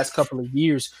over the last couple of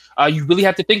years. You really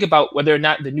have to think about whether or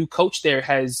not the new coach there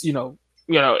has,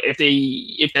 if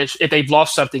they've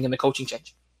lost something in the coaching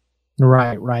change.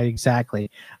 Right, exactly.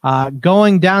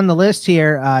 Going down the list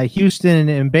here, Houston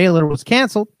and Baylor was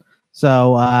canceled,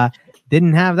 so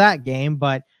didn't have that game.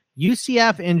 But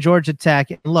UCF and Georgia Tech.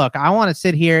 Look, I want to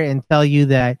sit here and tell you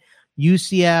that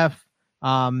UCF,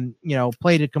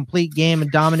 played a complete game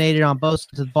and dominated on both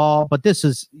sides of the ball, but this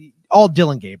is all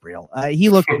Dillon Gabriel. He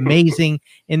looked amazing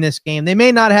in this game. They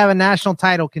may not have a national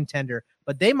title contender,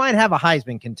 but they might have a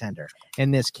Heisman contender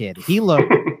in this kid. He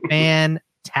looked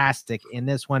fantastic in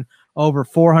this one. Over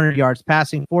 400 yards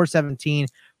passing, 417,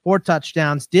 4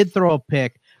 touchdowns, did throw a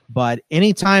pick, but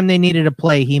anytime they needed a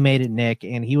play, he made it, Nick,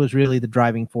 and he was really the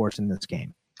driving force in this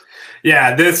game.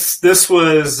 Yeah, this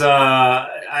was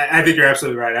I think you're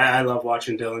absolutely right. I love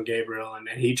watching Dillon Gabriel, and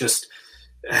he just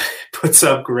puts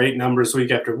up great numbers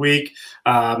week after week,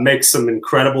 makes some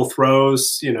incredible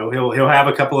throws. He'll have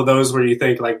a couple of those where you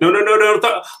think like, no.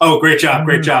 Oh, great job,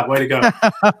 way to go.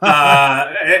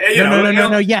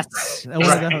 No, yes.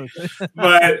 Right.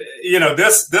 But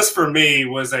this for me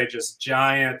was a just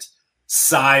giant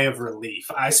sigh of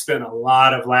relief. I spent a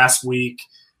lot of last week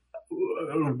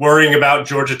worrying about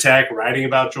Georgia Tech, writing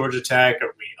about Georgia Tech.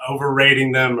 Are we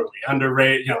overrating them? Are we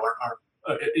underrating? Are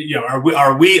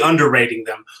we underrating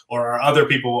them, or are other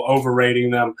people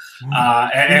overrating them?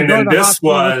 And then this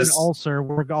was an ulcer.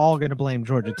 We're all going to blame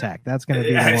Georgia Tech. That's going to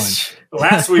be the one.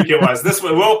 Last week it was. This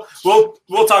week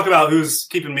we'll talk about who's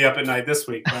keeping me up at night this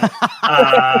week.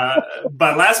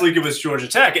 But last week it was Georgia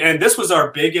Tech, and this was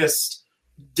our biggest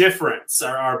difference,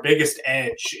 our biggest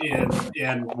edge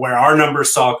in where our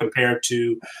numbers saw compared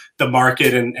to the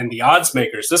market and the odds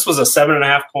makers. This was a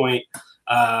 7.5 point.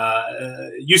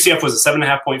 UCF was a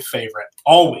 7.5 point favorite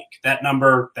all week. That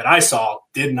number that I saw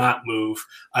did not move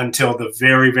until the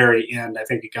very, very end. I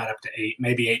think it got up to 8,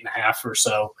 maybe 8.5 or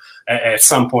so at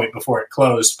some point before it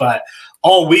closed. But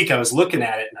all week I was looking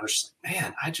at it and I was just like,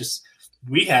 man,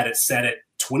 we had it set at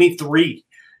 23.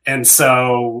 And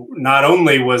so not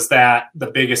only was that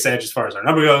the biggest edge as far as our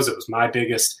number goes, it was my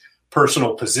biggest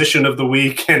personal position of the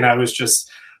week. And I was just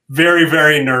very,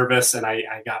 very nervous. And I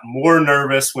got more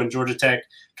nervous when Georgia Tech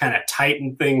kind of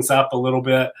tightened things up a little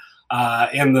bit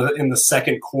in the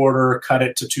second quarter, cut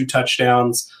it to 2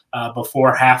 touchdowns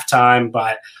before halftime.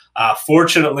 But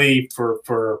fortunately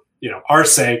for our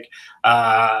sake,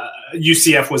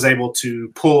 UCF was able to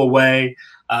pull away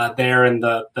there in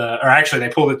or actually they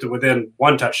pulled it to within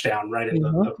 1 touchdown right in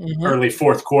the early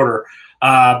fourth quarter.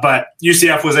 But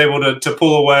UCF was able to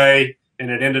pull away, and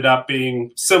it ended up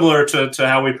being similar to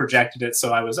how we projected it.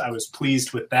 So I was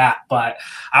pleased with that. But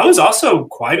I was also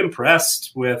quite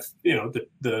impressed with,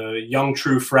 the young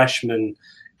true freshman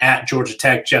at Georgia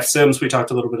Tech, Jeff Sims. We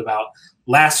talked a little bit about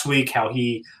last week how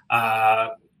he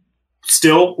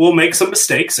still will make some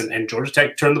mistakes, and Georgia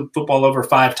Tech turned the football over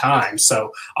 5 times.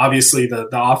 So obviously the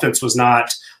offense was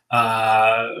not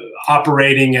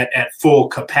operating at full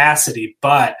capacity,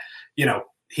 but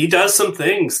he does some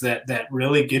things that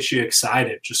really get you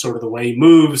excited. Just sort of the way he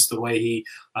moves, the way he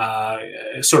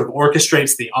sort of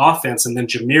orchestrates the offense, and then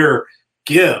Jahmyr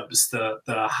Gibbs, the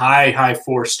high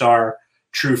 4-star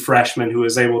true freshman who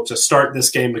was able to start this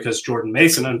game because Jordan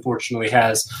Mason unfortunately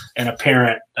has an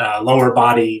apparent lower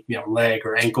body, leg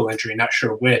or ankle injury, not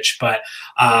sure which, but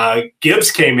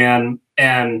Gibbs came in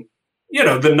and,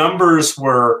 the numbers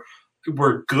were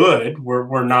good.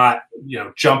 We're not,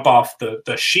 jump off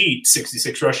the sheet,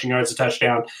 66 rushing yards, a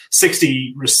touchdown,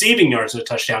 60 receiving yards, a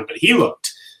touchdown, but he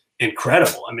looked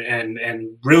incredible. I mean, and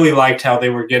really liked how they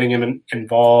were getting him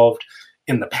involved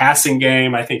in the passing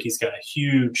game. I think he's got a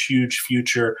huge, huge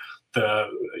future.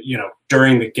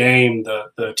 During the game, the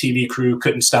TV crew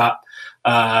couldn't stop,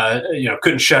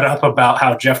 couldn't shut up about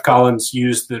how Jeff Collins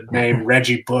used the name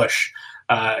Reggie Bush,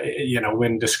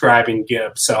 when describing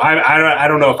Gibbs. So I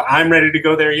don't know if I'm ready to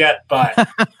go there yet, but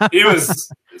he was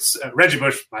Reggie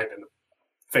Bush might have been the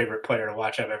favorite player to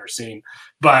watch I've ever seen.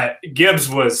 But Gibbs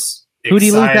was exciting. Who did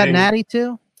he lose that natty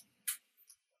to?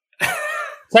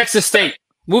 Texas State.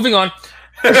 Moving on.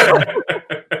 But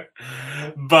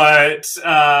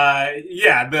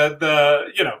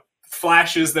the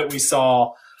flashes that we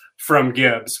saw from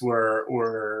Gibbs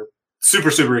were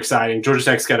super, super exciting. Georgia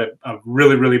Tech's got a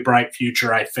really, really bright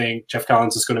future, I think. Jeff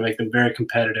Collins is going to make them very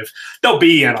competitive. They'll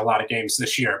be in a lot of games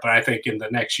this year, but I think in the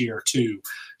next year or two,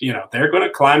 they're going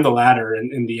to climb the ladder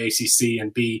in the ACC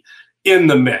and be in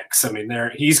the mix. I mean,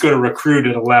 he's going to recruit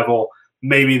at a level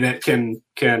maybe that can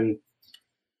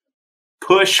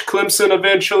push Clemson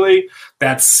eventually.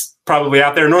 That's probably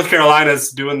out there. North Carolina's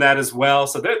doing that as well.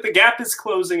 So the gap is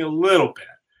closing a little bit.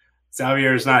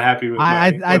 Xavier is not happy with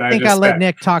I think I let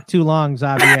Nick talk too long,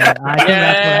 Xavier. I think that's what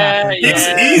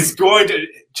happened. He's going to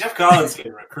 – Jeff Collins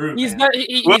can recruit.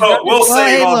 We'll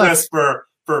save all this for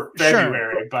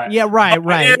February. Sure. But yeah, right.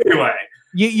 Anyway,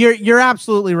 You're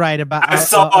absolutely right about. I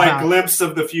saw a glimpse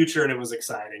of the future and it was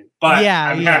exciting. But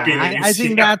I'm happy that I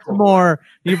think that's more.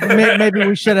 Maybe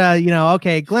we should have.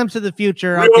 Glimpse of the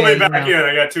future. Okay, back in.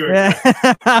 I got 2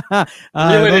 excited.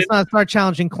 Let's not start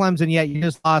challenging Clemson yet. You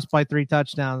just lost by 3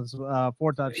 touchdowns, 4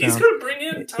 touchdowns. He's going to bring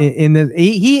in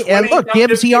the look,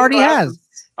 Gibbs. He already has.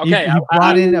 Okay, you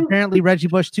brought in apparently Reggie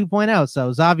Bush 2.0.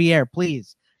 So Xavier,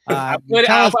 please.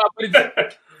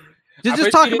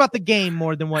 Just talk about the game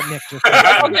more than what Nick just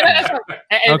said.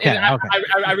 Okay.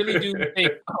 I really do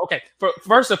think. Okay,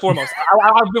 first and foremost,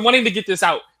 I've been wanting to get this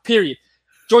out. Period.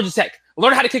 Georgia Tech,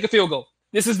 learn how to kick a field goal.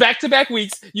 This is back-to-back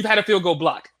weeks. You've had a field goal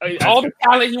block. All the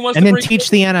talent he wants, and then teach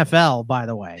the NFL. By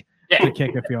the way, to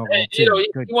kick a field goal. He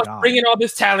wants to bring in all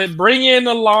this talent. Bring in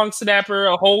a long snapper,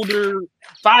 a holder,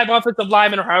 5 offensive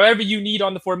linemen, or however you need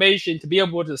on the formation to be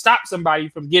able to stop somebody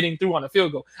from getting through on a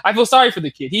field goal. I feel sorry for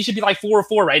the kid. He should be like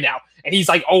 4-4 right now, and he's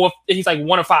like 1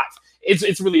 of 5.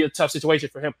 It's really a tough situation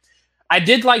for him. I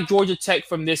did like Georgia Tech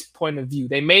from this point of view.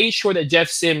 They made sure that Jeff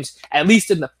Sims, at least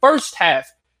in the first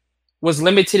half, was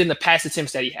limited in the pass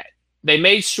attempts that he had. They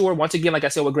made sure, once again, like I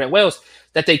said with Grant Wells,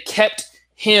 that they kept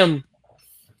him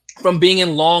from being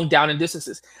in long down and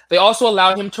distances. They also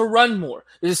allowed him to run more.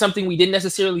 This is something we didn't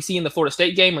necessarily see in the Florida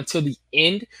State game until the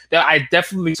end that I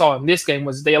definitely saw in this game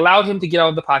was they allowed him to get out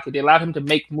of the pocket. They allowed him to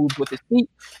make moves with his feet,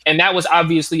 and that was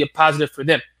obviously a positive for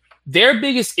them. Their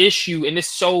biggest issue, and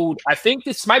this showed, I think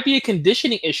this might be a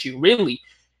conditioning issue, really.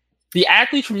 The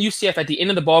athletes from UCF at the end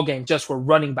of the ball game just were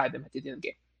running by them at the end of the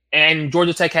game. And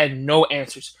Georgia Tech had no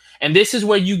answers. And this is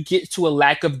where you get to a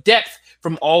lack of depth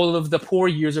from all of the poor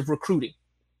years of recruiting.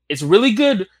 It's really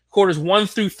good quarters 1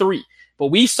 through 3, but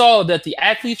we saw that the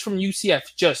athletes from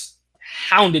UCF just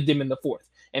hounded them in the fourth.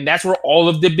 And that's where all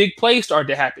of the big plays started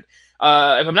to happen.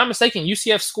 If I'm not mistaken,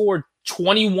 UCF scored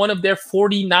 21 of their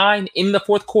 49 in the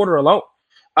fourth quarter alone.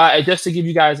 Just to give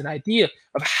you guys an idea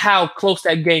of how close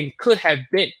that game could have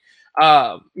been.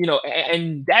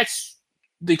 And that's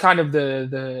the kind of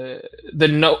the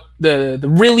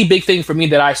really big thing for me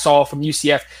that I saw from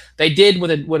UCF. They did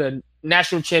what a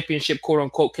national championship quote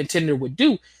unquote contender would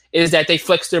do is that they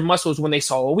flexed their muscles when they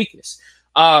saw a weakness.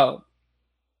 I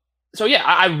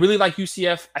really like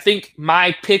UCF. I think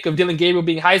my pick of Dillon Gabriel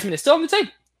being Heisman is still on the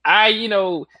table. I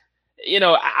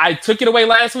took it away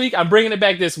last week. I'm bringing it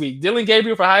back this week. Dillon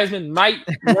Gabriel for Heisman might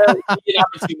be an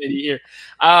opportunity here.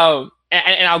 And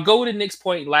I'll go to Nick's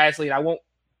point lastly, and I won't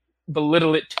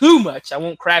belittle it too much. I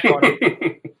won't crack on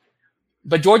it.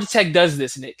 But Georgia Tech does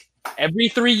this, Nick. Every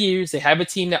 3 years, they have a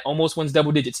team that almost wins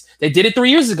double digits. They did it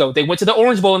 3 years ago. They went to the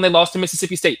Orange Bowl and they lost to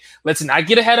Mississippi State. Let's not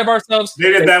get ahead of ourselves.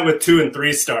 They did that with 2 and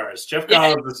 3 stars. Jeff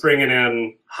Collins was bringing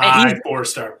in high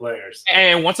 4-star players.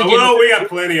 And once again, we got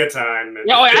plenty of time. They're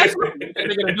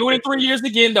going to do it in 3 years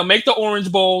again. They'll make the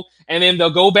Orange Bowl, and then they'll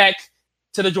go back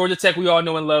to the Georgia Tech we all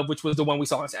know and love, which was the one we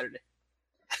saw on Saturday.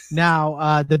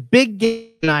 Now, the big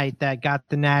game night that got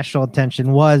the national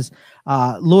attention was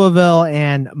Louisville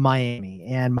and Miami.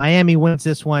 And Miami wins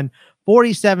this one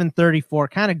 47-34,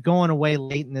 kind of going away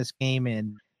late in this game.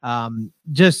 And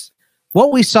just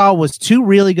what we saw was 2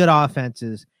 really good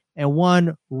offenses and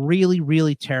 1 really,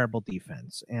 really terrible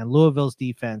defense. And Louisville's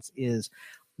defense is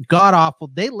god-awful.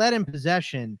 They led in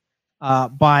possession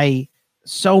by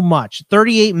so much,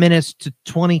 38 minutes to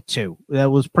 22.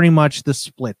 That was pretty much the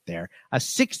split there. A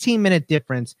 16-minute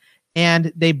difference,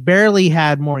 and they barely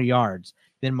had more yards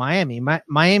than Miami.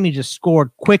 Miami just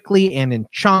scored quickly and in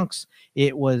chunks.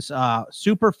 It was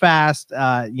super fast.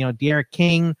 De'Aaron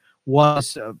King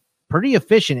was pretty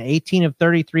efficient, 18 of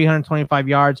 30, 325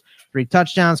 yards, 3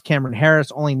 touchdowns. Cameron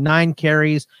Harris, only 9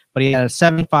 carries, but he had a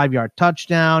 75-yard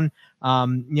touchdown.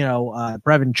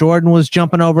 Brevin Jordan was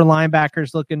jumping over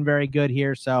linebackers, looking very good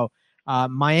here. So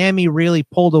Miami really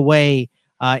pulled away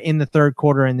in the third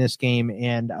quarter in this game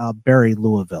and buried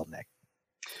Louisville, Nick.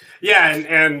 Yeah,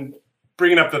 and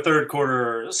bringing up the third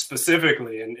quarter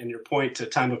specifically and your point to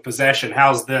time of possession,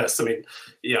 how's this? I mean,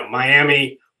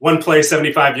 Miami, 1 play,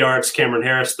 75 yards, Cameron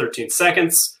Harris, 13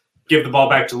 seconds. Give the ball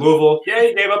back to Louisville. Yeah,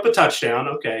 he gave up a touchdown.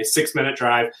 Okay, 6-minute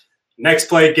drive. Next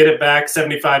play, get it back,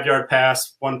 75-yard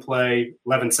pass, 1 play,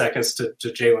 11 seconds to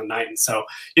Jalen Knighton. So,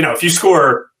 if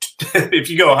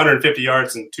you go 150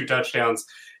 yards and 2 touchdowns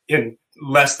in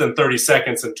less than 30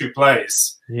 seconds and 2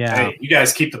 plays, hey, you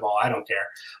guys keep the ball. I don't care.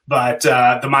 But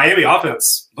the Miami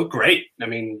offense looked great. I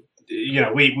mean,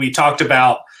 we talked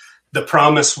about the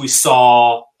promise we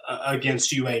saw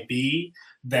against UAB,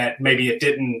 that maybe it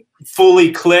didn't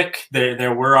fully click.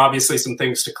 There were obviously some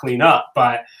things to clean up,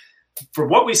 but for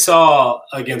what we saw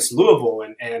against Louisville,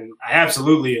 and I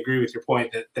absolutely agree with your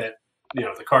point that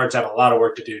the Cards have a lot of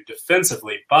work to do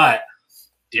defensively, but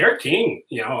D'Eriq King,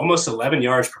 almost 11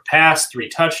 yards per pass, 3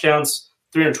 touchdowns,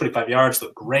 325 yards,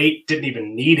 looked great. Didn't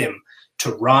even need him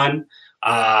to run.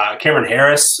 Cameron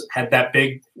Harris had that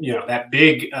big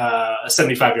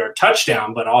 75-yard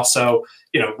touchdown, but also,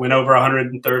 went over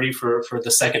 130 for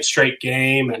the second straight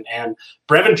game. And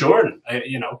Brevin Jordan,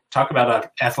 talk about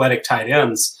athletic tight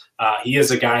ends. He is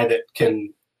a guy that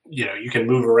can, you can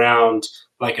move around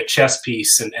like a chess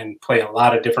piece and play a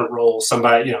lot of different roles.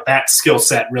 Somebody, that skill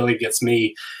set really gets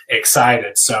me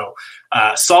excited. So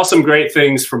saw some great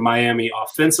things from Miami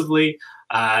offensively.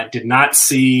 Did not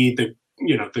see the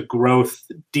growth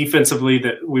defensively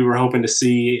that we were hoping to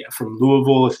see from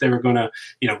Louisville if they were going to,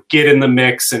 get in the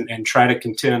mix and try to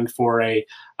contend for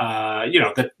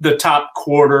the top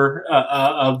quarter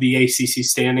of the ACC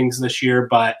standings this year.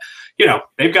 But,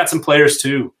 they've got some players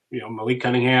too, Malik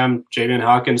Cunningham, Javian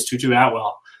Hawkins, Tutu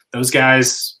Atwell. Those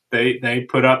guys, they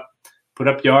put up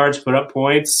yards, put up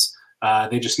points.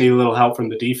 They just need a little help from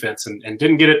the defense and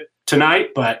didn't get it tonight,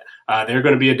 but they're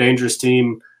going to be a dangerous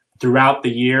team throughout the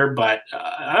year. But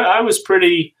I was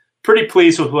pretty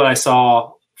pleased with what I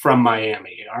saw from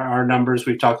Miami. Our numbers,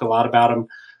 we've talked a lot about them,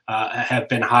 have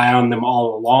been high on them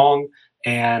all along,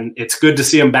 and it's good to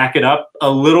see them back it up a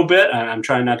little bit. I'm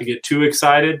trying not to get too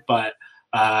excited, but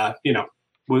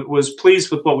was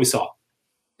pleased with what we saw.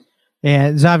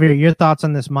 And Xavier, your thoughts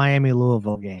on this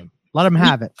Miami-Louisville game? Let them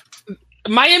have it.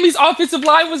 Miami's offensive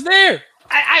line was there.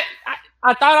 I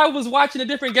thought I was watching a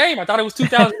different game. I thought it was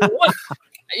 2001.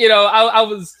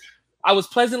 I was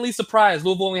pleasantly surprised.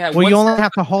 Louisville only had. Well, you only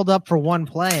have to hold up for one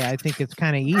play. I think it's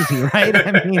kind of easy, right?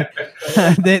 I mean,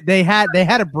 they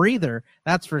had a breather.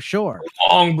 That's for sure.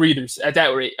 Long breathers at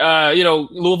that rate.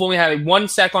 Louisville only had 1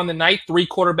 sack on the night, 3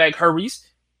 quarterback hurries.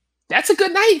 That's a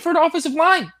good night for the offensive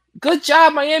line. Good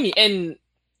job, Miami. And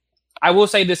I will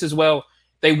say this as well.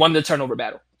 They won the turnover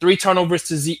battle. 3 turnovers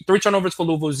for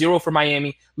Louisville, 0 for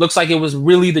Miami. Looks like it was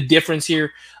really the difference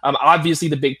here. Obviously,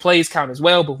 the big plays count as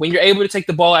well. But when you're able to take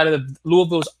the ball out of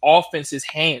Louisville's offense's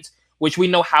hands, which we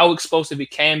know how explosive it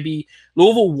can be,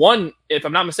 Louisville won, if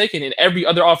I'm not mistaken, in every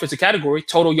other offensive category.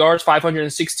 Total yards,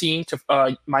 516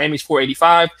 to Miami's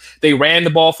 485. They ran the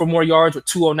ball for more yards with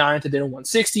 209 to their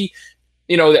 160.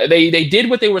 They did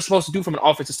what they were supposed to do from an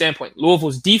offensive standpoint.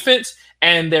 Louisville's defense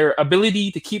and their ability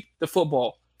to keep the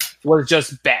football was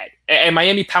just bad. And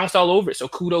Miami pounced all over it, so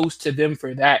kudos to them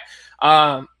for that.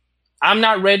 I'm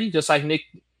not ready, just like Nick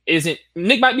isn't.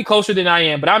 Nick might be closer than I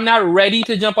am, but I'm not ready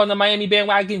to jump on the Miami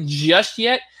bandwagon just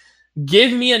yet.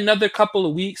 Give me another couple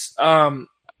of weeks.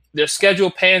 Their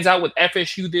schedule pans out with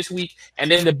FSU this week,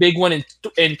 and then the big one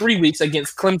in 3 weeks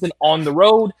against Clemson on the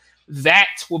road.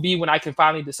 That will be when I can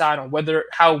finally decide on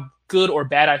how good or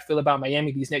bad I feel about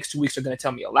Miami. These next 2 weeks are going to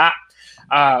tell me a lot.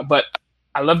 But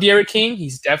I love D'Eriq King.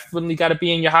 He's definitely got to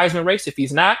be in your Heisman race. If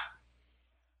he's not,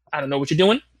 I don't know what you're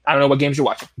doing. I don't know what games you're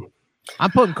watching.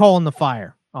 I'm putting coal in the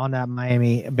fire on that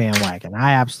Miami bandwagon.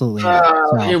 I absolutely am.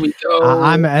 So, here we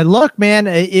go. Look, man,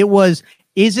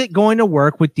 is it going to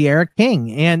work with D'Eriq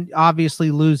King? And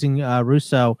obviously losing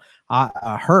Russo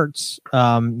hurts,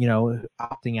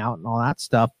 opting out and all that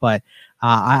stuff. But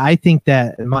I think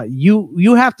that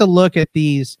you have to look at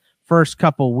these first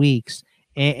couple weeks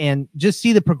and just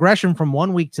see the progression from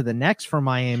 1 week to the next for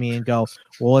Miami and go,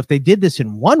 well, if they did this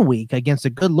in 1 week against a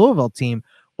good Louisville team,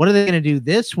 what are they going to do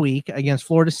this week against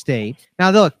Florida State?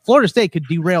 Now, look, Florida State could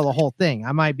derail the whole thing.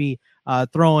 I might be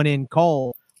throwing in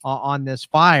coal on this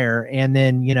fire, and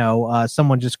then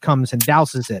someone just comes and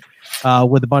douses it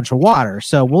with a bunch of water.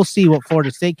 So we'll see what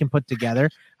Florida State can put together.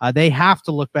 They have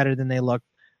to look better than they looked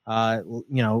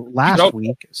last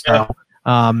week. So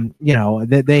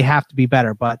they have to be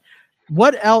better. But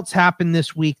what else happened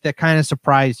this week that kind of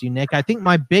surprised you, Nick? I think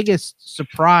my biggest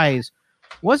surprise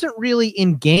wasn't really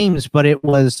in games, but it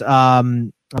was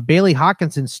Bailey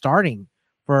Hawkinson starting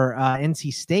for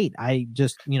NC State. I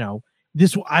just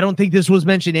I don't think this was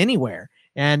mentioned anywhere.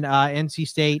 And NC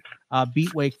State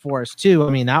beat Wake Forest too.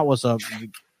 I mean, that was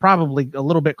probably a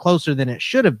little bit closer than it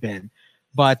should have been.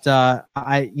 But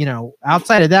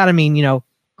outside of that, I mean,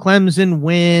 Clemson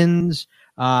wins,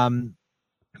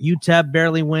 UTEP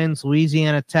barely wins,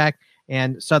 Louisiana Tech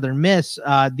and Southern Miss.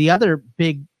 The other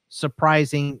big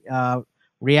surprising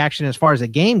reaction as far as the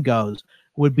game goes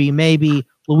would be maybe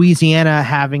Louisiana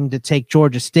having to take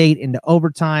Georgia State into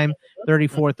overtime,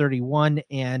 34-31,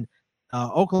 and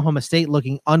Oklahoma State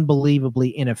looking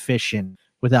unbelievably inefficient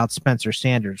without Spencer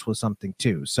Sanders was something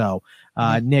too. So,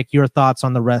 Nick, your thoughts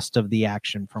on the rest of the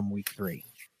action from week 3?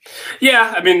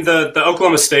 Yeah, I mean, the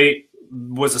Oklahoma State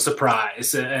was a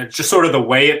surprise. Just sort of the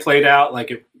way it played out,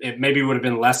 like it maybe would have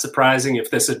been less surprising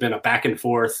if this had been a back and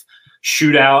forth,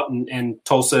 shootout, and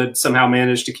Tulsa somehow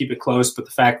managed to keep it close. But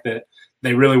the fact that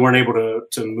they really weren't able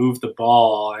to move the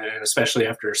ball, and especially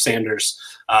after Sanders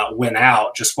went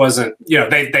out, just wasn't,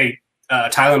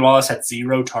 Tylan Wallace had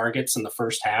 0 targets in the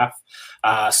first half.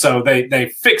 So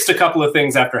they fixed a couple of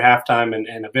things after halftime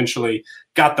and eventually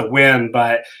got the win.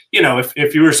 But,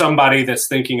 if you were somebody that's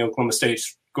thinking Oklahoma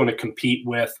State's going to compete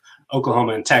with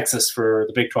Oklahoma and Texas for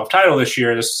the Big 12 title this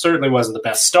year, this certainly wasn't the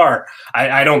best start.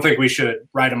 I don't think we should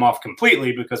write them off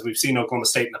completely, because we've seen Oklahoma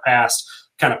State in the past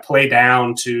kind of play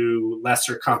down to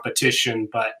lesser competition,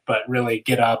 but really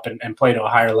get up and play to a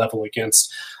higher level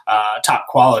against top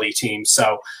quality teams.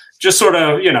 So just sort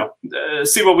of,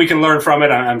 see what we can learn from it.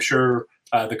 I'm sure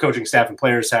the coaching staff and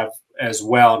players have as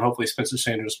well, and hopefully Spencer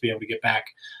Sanders will be able to get back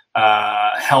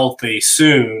healthy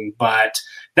soon. But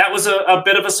that was a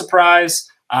bit of a surprise.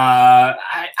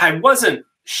 I wasn't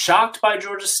shocked by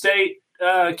Georgia State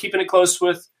keeping it close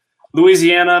with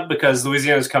Louisiana, because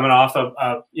Louisiana's coming off of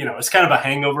it's kind of a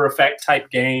hangover effect type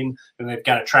game, and they've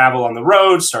got to travel on the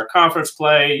road, start conference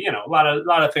play, a lot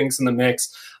of things in the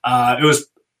mix. It was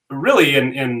really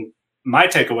in my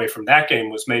takeaway from that game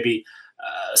was maybe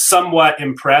somewhat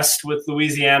impressed with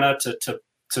Louisiana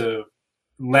to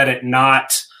let it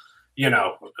not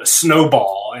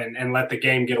snowball and let the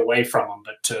game get away from them,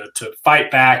 but to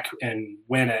fight back and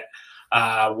win it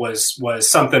was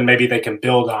something maybe they can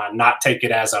build on, not take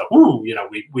it as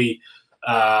we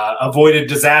avoided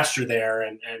disaster there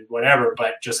and whatever,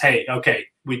 but just, hey, okay,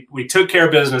 we took care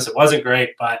of business. It wasn't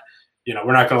great, but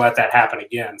we're not going to let that happen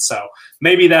again. So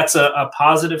maybe that's a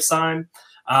positive sign.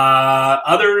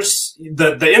 Others,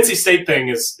 the NC State thing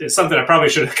is something I probably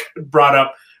should have brought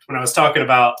up when I was talking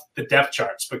about the depth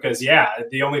charts, because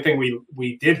the only thing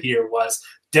we did here was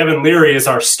Devin Leary is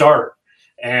our starter.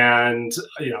 And,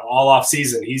 all off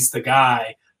season, he's the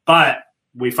guy. But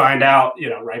we find out,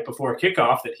 right before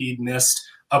kickoff that he'd missed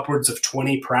upwards of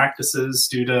 20 practices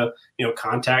due to,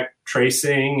 contact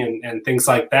tracing and things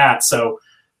like that. So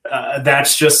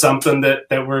that's just something that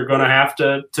we're going to have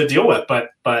to deal with. But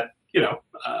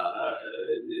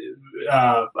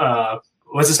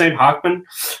what's his name? Hockman?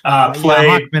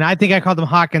 Played. Hockman. I think I called him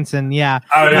Hawkinson. Yeah.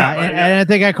 Oh, yeah. And I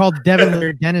think I called Devin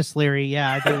Leary Dennis Leary.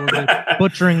 Yeah. I think we're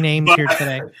butchering names here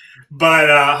today. But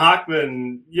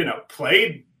Hockman,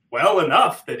 played well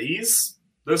enough that he's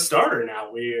the starter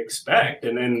now, we expect.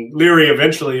 And then Leary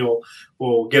eventually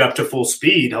will get up to full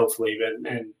speed, hopefully,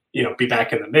 and be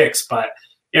back in the mix. But,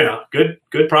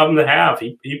 good problem to have.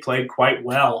 He played quite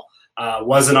well.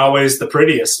 Wasn't always the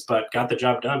prettiest, but got the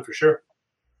job done for sure.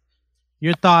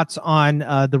 Your thoughts on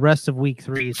the rest of week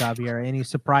 3, Xavier? Any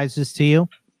surprises to you?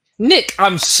 Nick,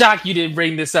 I'm shocked you didn't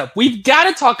bring this up. We've got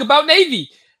to talk about Navy.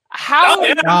 How? Oh,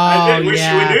 yeah. We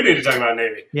do need to talk about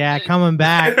Navy. Yeah, coming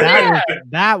back.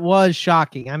 That was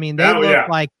shocking. I mean, they looked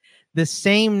like the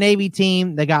same Navy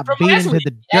team that got beaten to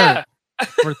the dirt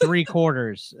for 3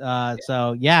 quarters.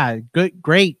 So,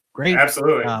 great.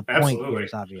 Absolutely. Point here,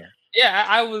 Xavier. Yeah,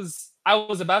 I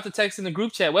was about to text in the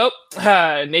group chat. Well,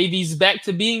 Navy's back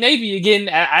to being Navy again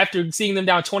after seeing them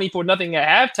down 24-0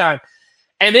 at halftime.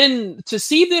 And then to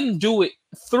see them do it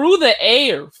through the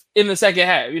air in the second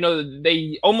half.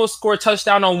 They almost scored a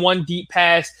touchdown on one deep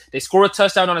pass. They scored a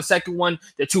touchdown on a second one.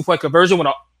 The 2-point conversion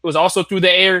was also through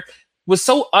the air. Was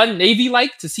so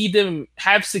un-Navy-like to see them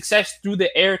have success through the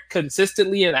air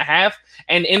consistently in a half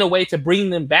and in a way to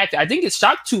bring them back. I think it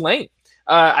shocked Tulane.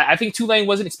 I think Tulane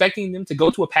wasn't expecting them to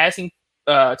go to a passing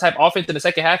type offense in the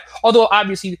second half. Although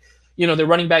obviously, their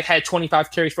running back had 25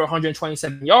 carries for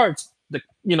 127 yards. The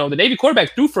Navy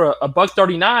quarterback threw for a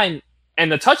 $139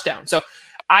 and a touchdown. So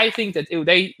I think that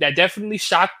that definitely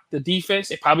shocked the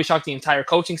defense. It probably shocked the entire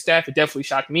coaching staff. It definitely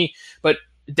shocked me. But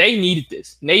they needed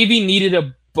this. Navy needed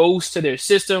a boost to their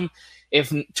system.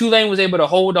 If Tulane was able to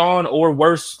hold on, or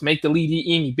worse, make the lead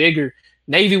any bigger,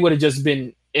 Navy would have just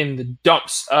been in the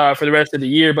dumps for the rest of the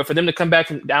year. But for them to come back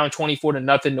from down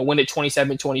 24-0 to win it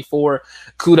 27-24,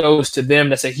 kudos to them.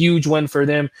 That's a huge win for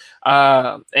them.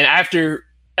 And after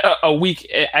a week,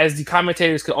 as the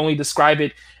commentators could only describe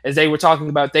it, as they were talking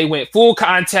about, they went full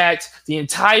contact the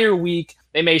entire week.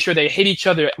 They made sure they hit each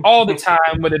other all the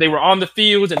time, whether they were on the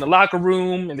field, in the locker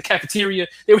room, in the cafeteria.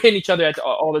 They were hitting each other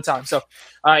all the time. So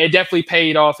it definitely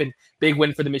paid off, and big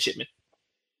win for the midshipmen.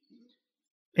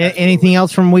 Anything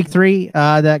else from week 3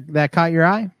 that caught your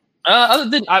eye? Other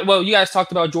than, you guys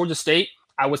talked about Georgia State.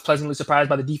 I was pleasantly surprised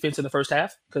by the defense in the first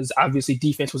half, because obviously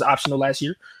defense was optional last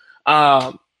year.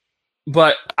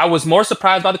 But I was more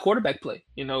surprised by the quarterback play.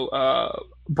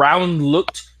 Brown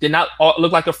did not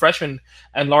look like a freshman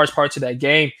in large parts of that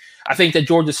game. I think that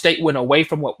Georgia State went away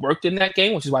from what worked in that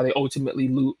game, which is why they ultimately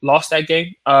lost that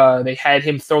game. They had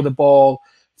him throw the ball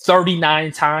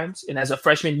 39 times. And as a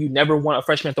freshman, you never want a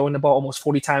freshman throwing the ball almost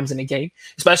 40 times in a game,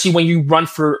 especially when you run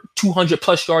for 200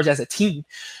 plus yards as a team.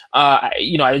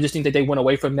 I just think that they went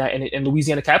away from that, and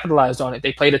Louisiana capitalized on it.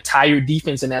 They played a tired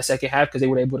defense in that second half because they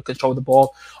were able to control the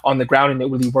ball on the ground, and it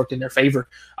really worked in their favor.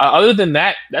 Other than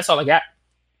that, that's all I got.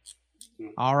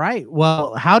 All right.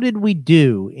 Well, how did we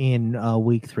do in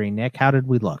week 3, Nick? How did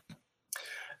we look?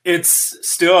 It's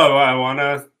still, I want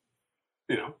to,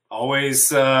 always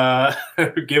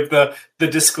give the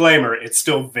disclaimer. It's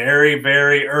still very,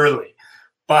 very early,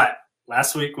 but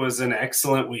last week was an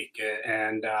excellent week,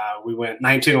 and we went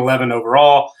 19-11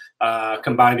 overall,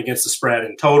 combined against the spread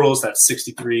in totals. That's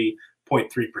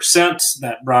 63.3%.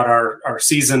 That brought our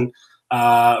season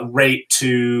rate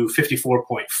to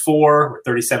 54.4. We're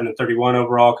 37-31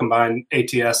 overall combined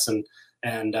ATS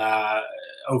and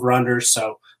over-unders.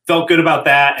 So felt good about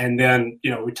that. And then,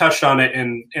 we touched on it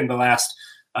in the last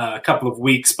couple of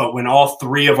weeks, but when all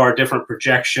three of our different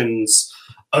projections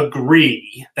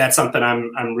agree, that's something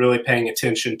I'm really paying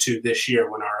attention to this year,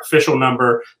 when our official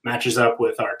number matches up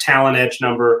with our talent edge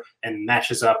number and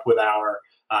matches up with our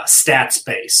stats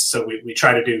base. So we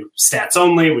try to do stats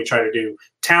only, we try to do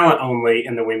talent only,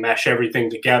 and then we mesh everything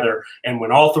together. And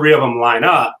when all three of them line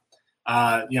up,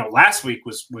 last week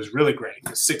was really great.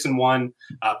 It was 6-1,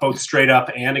 both straight up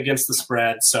and against the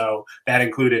spread. So that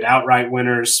included outright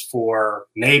winners for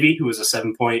Navy, who was a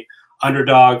 7-point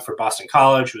underdog, for Boston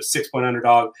College, who was a 6-point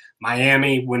underdog.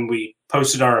 Miami, when we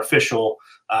posted our official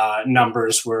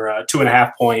numbers, were a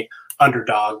 2.5-point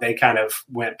underdog. They kind of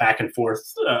went back and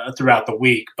forth throughout the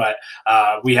week, but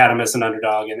we had them as an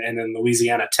underdog. And then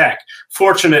Louisiana Tech,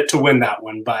 fortunate to win that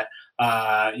one, but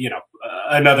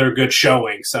another good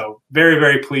showing. So very,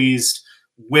 very pleased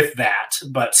with that.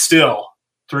 But still,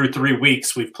 through 3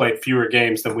 weeks, we've played fewer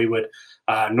games than we would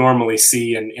normally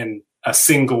see in a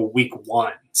single week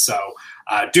one. So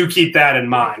do keep that in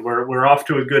mind. We're off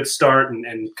to a good start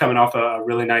and coming off a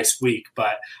really nice week,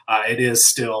 but it is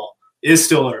still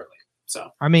early. So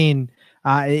I mean,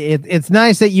 it's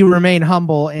nice that you remain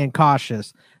humble and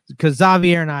cautious, because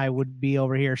Xavier and I would be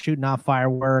over here shooting off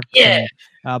fireworks, and,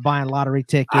 buying lottery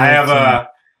tickets. I've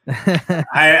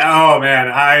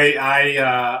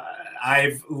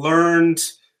learned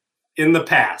in the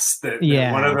past that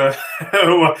one of the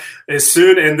as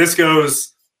soon, and this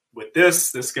goes with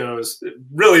this goes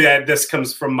really, this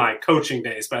comes from my coaching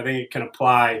days, but I think it can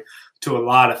apply to a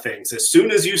lot of things. As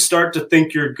soon as you start to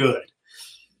think you're good,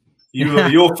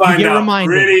 you'll find out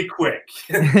pretty quick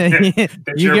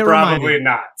that you're probably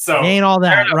not. So ain't all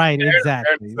that right?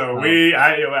 Exactly. So we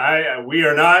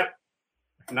are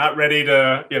not ready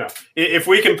to, if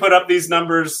we can put up these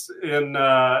numbers in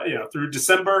through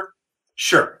December,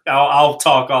 sure, I'll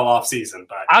talk all off season,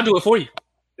 but I'll do it for you.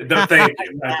 Thank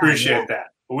you, I appreciate that.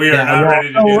 We are not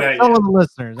ready to do that yet. All of the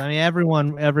listeners, I mean,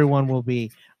 everyone will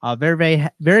be very, very,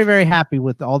 very, very happy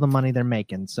with all the money they're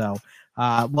making. So.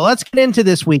 Well, let's get into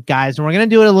this week, guys, and we're going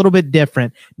to do it a little bit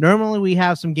different. Normally, we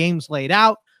have some games laid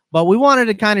out, but we wanted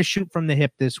to kind of shoot from the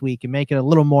hip this week and make it a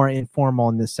little more informal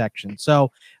in this section. So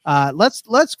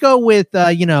let's go with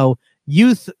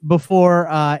youth before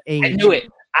age. I knew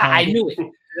it. I knew it.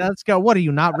 Let's go. What, are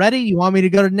you not ready? You want me to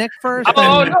go to Nick first?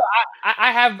 Oh no,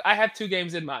 I have 2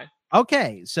 games in mind.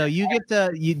 Okay, so you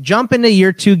jump into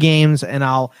your 2 games, and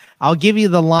I'll give you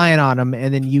the line on them,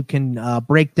 and then you can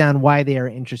break down why they are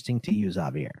interesting to you,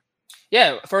 Xavier.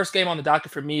 Yeah, first game on the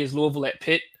docket for me is Louisville at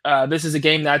Pitt. This is a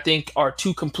game that I think are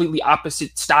 2 completely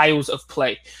opposite styles of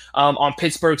play. On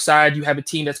Pittsburgh's side, you have a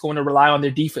team that's going to rely on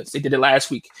their defense. They did it last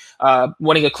week.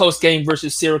 Winning a close game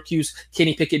versus Syracuse,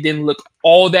 Kenny Pickett didn't look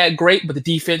all that great, but the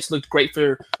defense looked great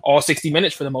for all 60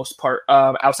 minutes for the most part,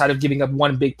 outside of giving up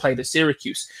 1 big play to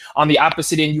Syracuse. On the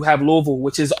opposite end, you have Louisville,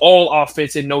 which is all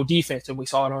offense and no defense, and we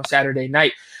saw it on Saturday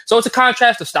night. So it's a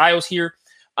contrast of styles here.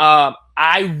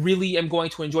 I really am going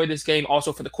to enjoy this game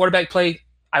also for the quarterback play.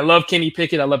 I love Kenny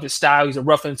Pickett. I love his style. He's a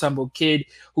rough and tumble kid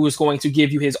who is going to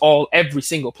give you his all every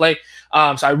single play.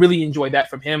 So I really enjoy that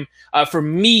from him. For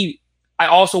me, I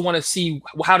also want to see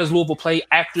how does Louisville play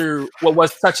after what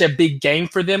was such a big game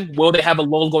for them. Will they have a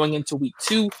lull going into week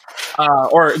 2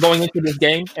 or going into this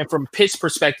game? And from Pitt's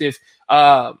perspective,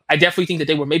 I definitely think that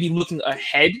they were maybe looking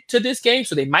ahead to this game.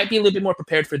 So they might be a little bit more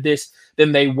prepared for this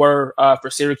than they were for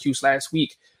Syracuse last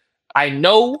week. I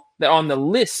know that on the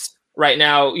list right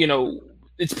now,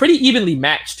 it's pretty evenly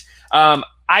matched.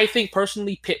 I think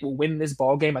personally Pitt will win this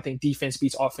ball game. I think defense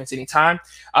beats offense anytime.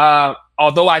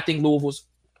 Although I think Louisville's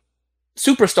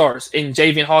superstars in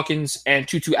Javian Hawkins and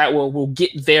Tutu Atwell will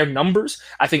get their numbers.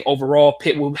 I think overall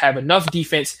Pitt will have enough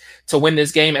defense to win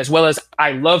this game, as well as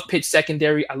I love Pitt's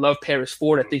secondary. I love Paris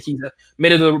Ford. I think he's a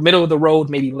middle of the road,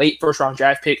 maybe late first round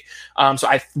draft pick. So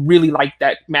I really like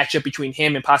that matchup between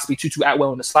him and possibly Tutu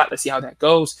Atwell in the slot. Let's see how that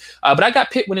goes. But I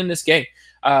got Pitt winning this game.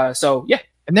 So yeah.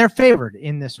 And they're favored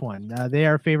in this one. They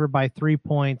are favored by 3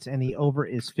 points, and the over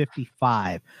is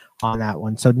 55 on that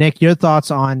one. So, Nick, your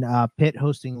thoughts on Pitt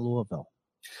hosting Louisville?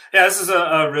 Yeah, this is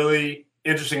a really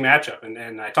interesting matchup,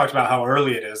 and I talked about how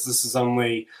early it is. This is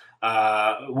only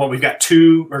we've got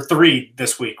 2 or 3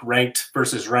 this week, ranked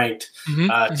versus ranked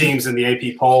teams in the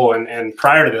AP poll, and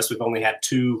prior to this, we've only had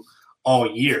 2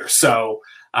 all year. So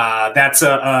that's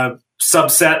a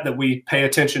subset that we pay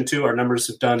attention to. Our numbers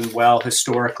have done well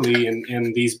historically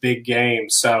in these big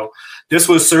games. So this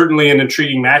was certainly an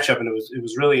intriguing matchup, and it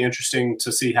was really interesting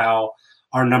to see how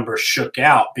our numbers shook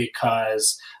out,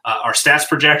 because our stats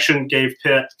projection gave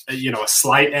Pitt, a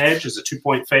slight edge as a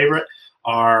 2-point favorite.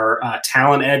 Our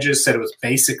talent edges said it was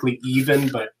basically even,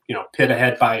 but Pitt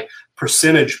ahead by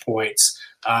percentage points.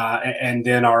 And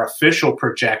then our official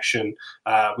projection,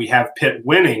 we have Pitt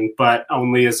winning, but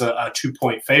only as a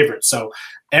 2-point favorite. So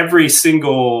every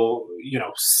single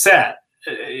set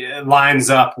lines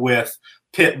up with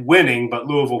Pitt winning, but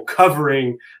Louisville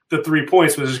covering the 3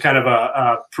 points, which is kind of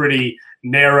a pretty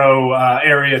narrow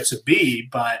area to be.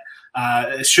 But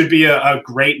it should be a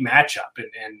great matchup.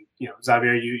 And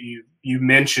Xavier, you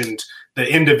mentioned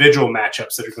the individual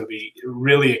matchups that are going to be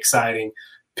really exciting.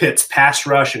 Pitt's pass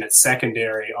rush and its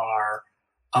secondary are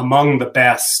among the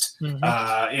best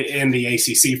in the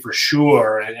ACC for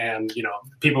sure. And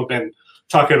people have been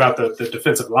talking about the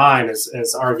defensive line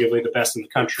as arguably the best in the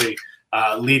country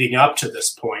leading up to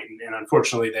this point. And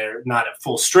unfortunately, they're not at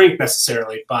full strength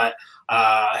necessarily, but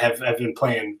have been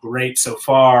playing great so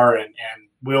far and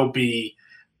will be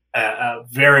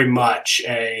very much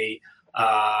a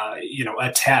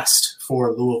test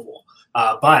for Louisville.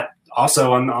 But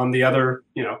also on the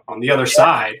other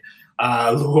side,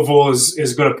 Louisville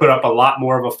is going to put up a lot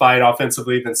more of a fight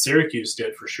offensively than Syracuse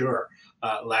did for sure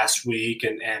last week.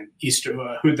 And Easter,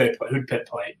 who'd Pitt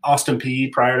play? Austin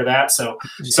Peay prior to that. So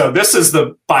this is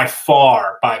by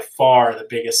far the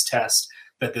biggest test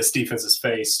that this defense has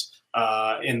faced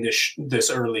in this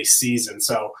early season.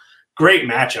 So great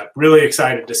matchup. Really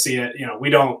excited to see it. We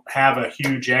don't have a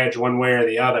huge edge one way or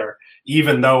the other.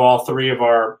 Even though all 3 of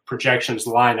our projections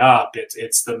line up,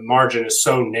 it's the margin is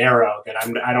so narrow that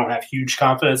I don't have huge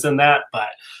confidence in that. But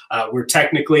we're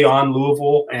technically on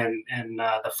Louisville, and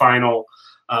the final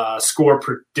score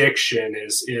prediction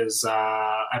is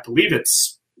I believe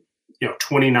it's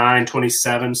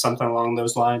 29-27, something along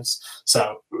those lines.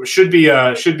 So it should be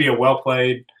a well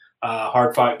played,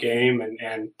 hard fought game,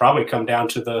 and probably come down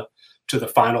to the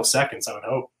final seconds, I would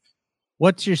hope.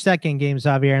 What's your second game,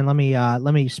 Xavier? And let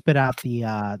me spit out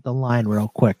the line real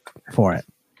quick for it.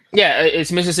 Yeah,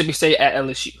 it's Mississippi State at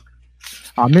LSU.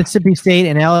 Mississippi State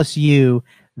and LSU.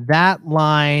 That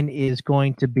line is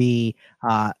going to be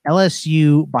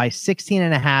LSU by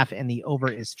 16.5, and the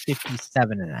over is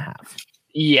 57.5.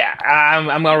 Yeah,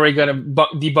 I'm already going to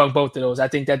debunk both of those. I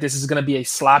think that this is going to be a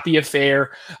sloppy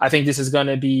affair. I think this is going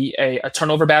to be a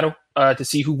turnover battle to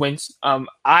see who wins.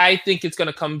 I think it's going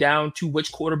to come down to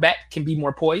which quarterback can be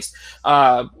more poised.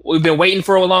 We've been waiting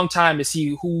for a long time to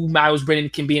see who Miles Brennan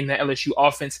can be in the LSU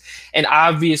offense. And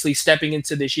obviously, stepping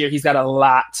into this year, he's got a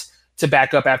lot to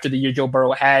back up after the year Joe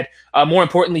Burrow had. More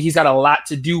importantly, he's got a lot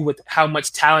to do with how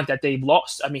much talent that they've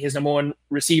lost. I mean, his number 1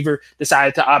 receiver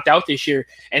decided to opt out this year,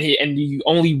 and the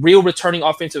only real returning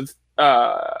offensive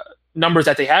numbers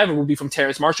that they have will be from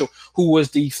Terrace Marshall, who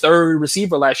was the 3rd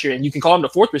receiver last year, and you can call him the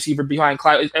 4th receiver behind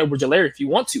Clyde Edwards-Helaire if you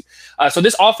want to. So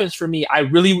this offense, for me, I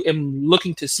really am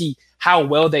looking to see how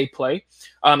well they play,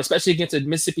 especially against a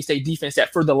Mississippi State defense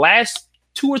that for the last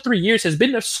 2 or 3 years has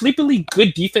been a sleepily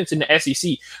good defense in the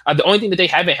SEC. The only thing that they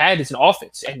haven't had is an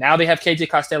offense. And now they have KJ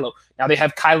Costello. Now they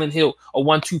have Kylan Hill, a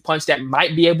 1-2 punch that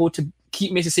might be able to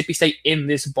keep Mississippi State in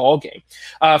this ball game.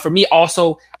 For me,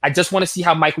 also, I just want to see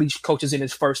how Mike Leach coaches in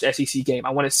his first SEC game. I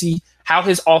want to see how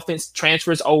his offense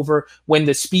transfers over when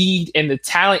the speed and the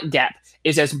talent gap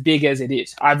is as big as it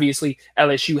is. Obviously,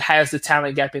 LSU has the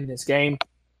talent gap in this game.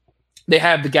 They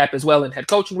have the gap as well in head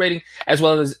coaching rating, as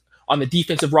well as on the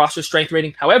defensive roster strength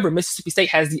rating. However, Mississippi State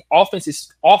has the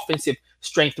offensive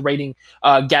strength rating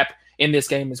gap in this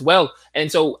game as well. And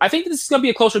so I think this is going to be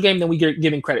a closer game than we're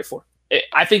giving credit for.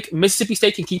 I think Mississippi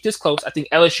State can keep this close. I think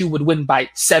LSU would win by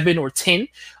 7 or 10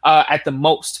 at the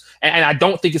most. And I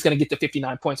don't think it's going to get to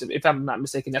 59 points. If I'm not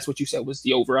mistaken, that's what you said was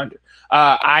the over-under.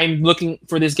 I'm looking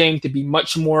for this game to be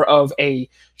much more of a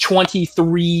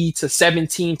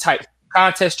 23-17 type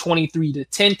contest,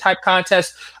 23-10 type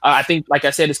contest. I think, like I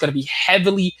said, it's going to be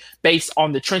heavily based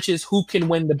on the trenches. Who can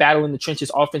win the battle in the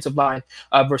trenches, offensive line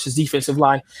versus defensive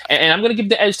line? And I'm going to give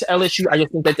the edge to LSU. I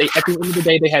just think that at the end of the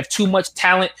day, they have too much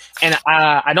talent. And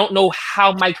I don't know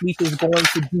how Mike Leach is going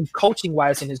to do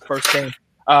coaching-wise in his first game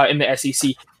in the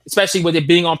SEC, especially with it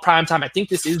being on primetime. I think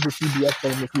this is the CBS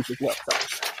game this week as well. So.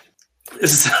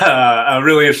 This is a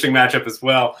really interesting matchup as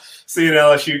well. Seeing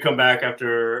LSU come back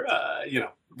after,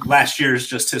 last year's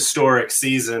just historic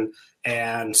season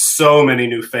and so many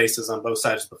new faces on both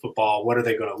sides of the football. What are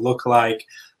they going to look like?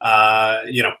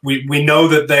 We know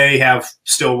that they have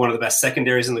still one of the best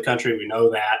secondaries in the country. We know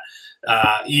that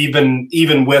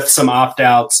even with some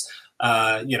opt-outs,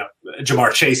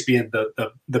 Jamar Chase being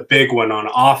the big one on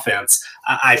offense,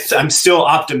 I'm still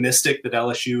optimistic that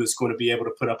LSU is going to be able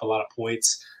to put up a lot of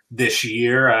points this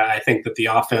year. I think that the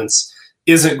offense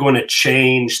isn't going to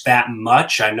change that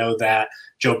much. I know that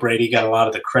Joe Brady got a lot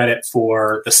of the credit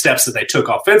for the steps that they took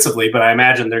offensively, but I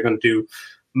imagine they're going to do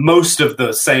most of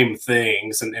the same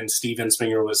things. And Steve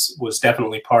Ensminger was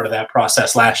definitely part of that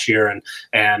process last year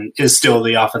and is still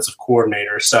the offensive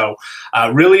coordinator. So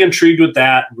really intrigued with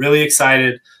that, really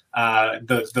excited.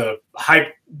 The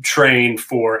hype train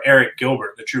for Eric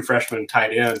Gilbert, the true freshman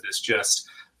tight end, is just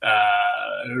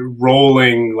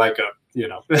rolling like a,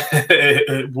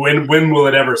 when will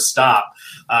it ever stop?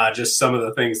 Just some of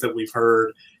the things that we've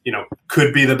heard,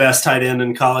 could be the best tight end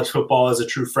in college football as a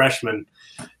true freshman.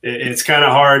 It's kind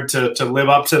of hard to live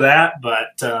up to that, but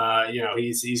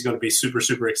he's going to be super,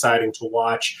 super exciting to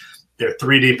watch. They're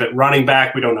 3 deep at running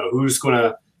back. We don't know who's going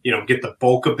to, get the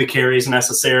bulk of the carries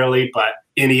necessarily, but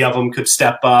any of them could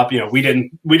step up. We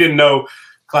didn't know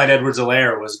Clyde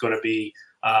Edwards-Helaire was going to be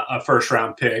a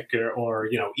first-round pick or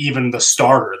even the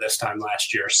starter this time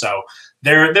last year. So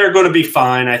they're going to be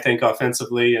fine, I think,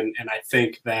 offensively, and I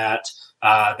think that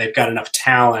they've got enough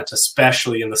talent,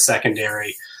 especially in the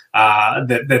secondary,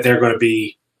 that they're going to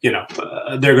be,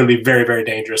 they're going to be very, very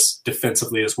dangerous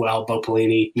defensively as well. Bo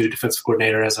Pelini, new defensive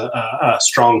coordinator, has a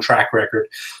strong track record.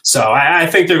 So I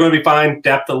think they're going to be fine.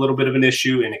 Depth, a little bit of an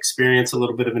issue, and experience, a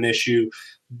little bit of an issue.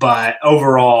 But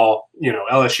overall,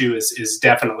 LSU is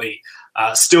definitely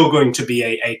still going to be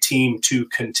a team to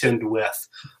contend with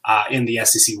in the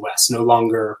SEC West. No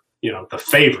longer, the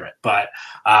favorite, but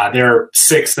they're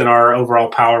 6th in our overall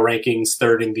power rankings,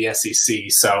 3rd in the SEC.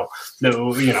 So,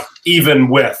 even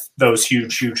with those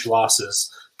huge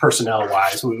losses,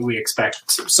 personnel-wise, we expect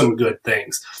some good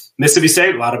things. Mississippi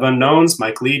State, a lot of unknowns.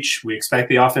 Mike Leach, we expect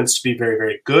the offense to be very,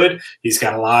 very good. He's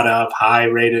got a lot of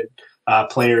high-rated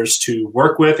players to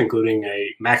work with, including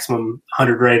a maximum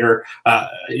 100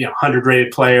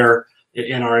 rated player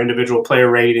in our individual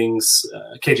player ratings.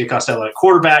 KJ Costello at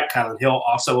quarterback, Kylan Hill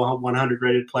also a 100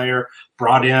 rated player.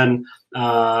 Brought in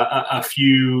a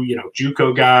few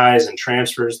JUCO guys and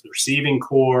transfers to the receiving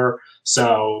core.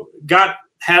 So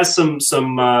has some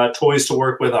toys to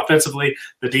work with offensively.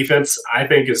 The defense, I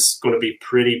think, is going to be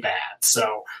pretty bad.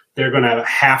 So they're going to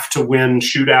have to win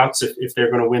shootouts if they're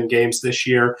going to win games this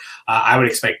year. I would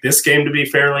expect this game to be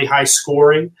fairly high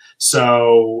scoring.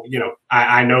 So,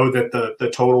 I know that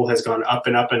the total has gone up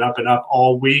and up and up and up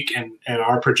all week, and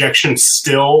our projection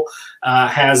still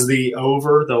has the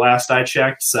over the last I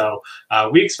checked. So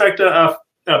we expect a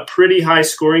pretty high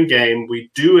scoring game. We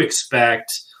do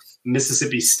expect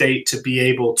Mississippi State to be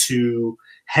able to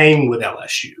hang with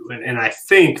LSU. And I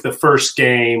think the first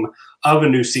game of a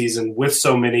new season with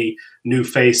so many new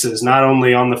faces, not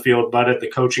only on the field, but at the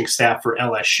coaching staff for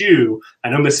LSU. I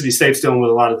know Mississippi State's dealing with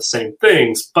a lot of the same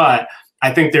things, but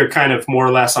I think they're kind of more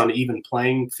or less on even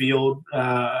playing field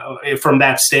from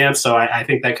that stance. So I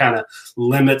think that kind of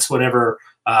limits whatever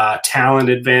talent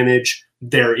advantage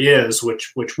there is,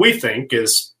 which we think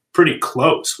is pretty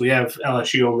close. We have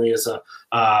LSU only as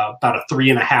about a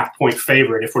 3.5 point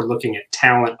favorite if we're looking at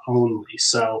talent only.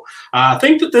 So I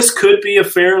think that this could be a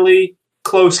fairly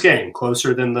close game,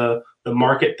 closer than the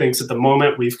market thinks at the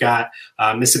moment. We've got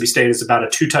Mississippi State is about a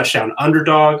 2-touchdown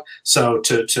underdog. So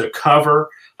to cover,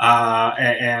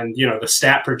 and the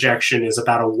stat projection is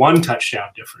about a 1-touchdown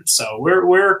difference. So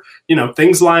we're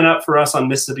things line up for us on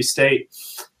Mississippi State.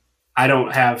 I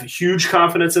don't have huge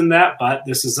confidence in that, but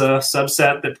this is a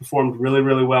subset that performed really,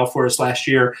 really well for us last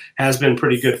year, has been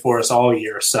pretty good for us all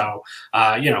year. So,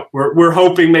 we're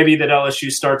hoping maybe that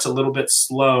LSU starts a little bit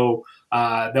slow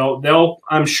they'll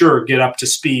I'm sure get up to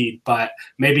speed, but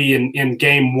maybe in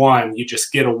game one you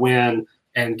just get a win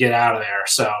and get out of there.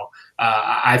 So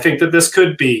I think that this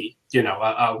could be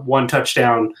a one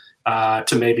touchdown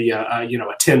to maybe a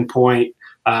 10-point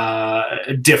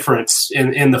difference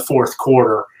in the fourth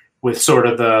quarter, with sort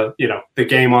of the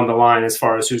game on the line as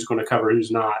far as who's going to cover,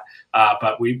 who's not.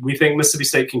 But we think Mississippi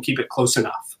State can keep it close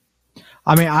enough.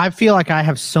 I mean, I feel like I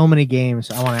have so many games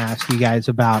I want to ask you guys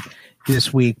about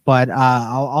this week, but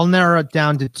I'll narrow it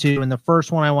down to two. And the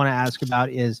first one I want to ask about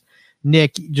is,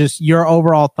 Nick, just your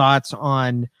overall thoughts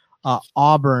on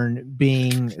Auburn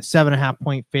being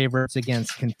 7.5-point favorites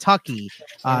against Kentucky,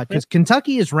 because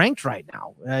Kentucky is ranked right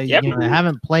now. Yep. They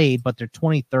haven't played, but they're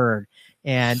 23rd,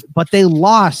 but they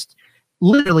lost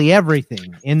literally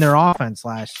everything in their offense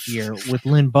last year with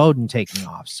Lynn Bowden taking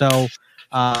off. So,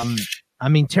 I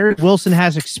mean, Terry Wilson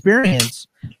has experience,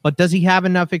 but does he have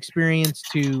enough experience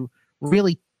to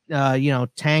really,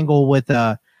 tangle with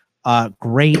a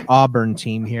great Auburn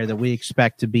team here that we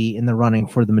expect to be in the running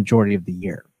for the majority of the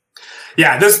year?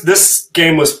 Yeah, this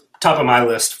game was top of my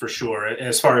list for sure,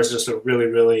 as far as just a really,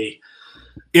 really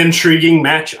intriguing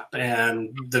matchup.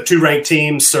 And the two ranked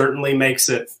teams certainly makes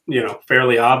it,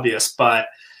 fairly obvious. But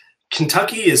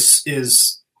Kentucky is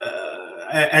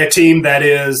a team that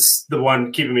is the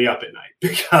one keeping me up at night,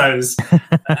 because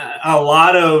a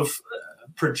lot of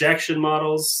projection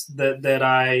models that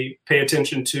I pay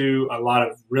attention to, a lot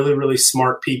of really, really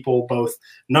smart people, both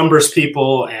numbers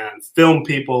people and film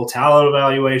people, talent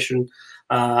evaluation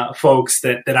folks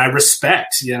that I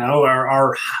respect,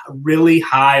 are really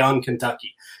high on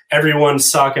Kentucky.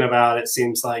 Everyone's talking about, it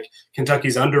seems like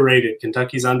Kentucky's underrated.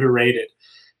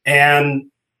 And,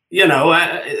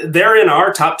 they're in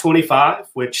our top 25,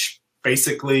 which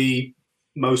basically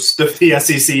most of the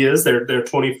SEC is. They're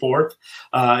 24th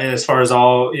as far as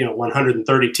all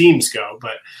 130 teams go.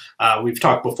 But we've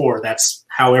talked before, that's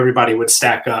how everybody would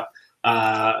stack up,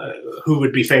 who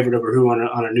would be favored over who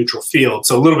on a neutral field.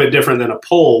 So a little bit different than a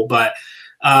poll, but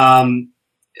our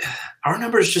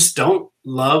numbers just don't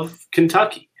love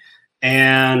Kentucky.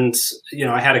 And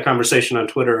I had a conversation on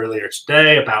Twitter earlier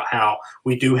today about how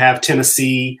we do have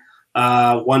Tennessee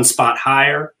one spot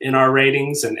higher in our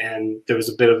ratings, and there was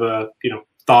a bit of a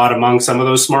thought among some of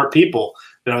those smart people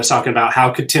that I was talking about, how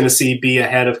could Tennessee be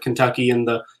ahead of Kentucky in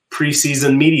the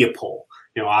preseason media poll?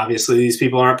 Obviously these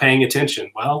people aren't paying attention.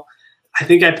 Well, I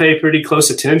think I pay pretty close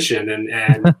attention,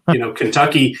 and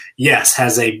Kentucky, yes,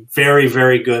 has a very,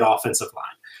 very good offensive line.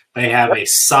 They have a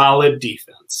solid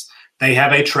defense. They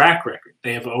have a track record.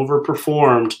 They have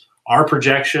overperformed our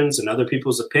projections and other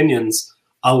people's opinions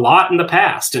a lot in the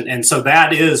past. And so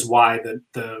that is why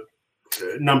the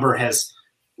number has,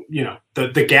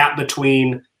 the gap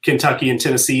between Kentucky and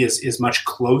Tennessee is much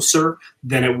closer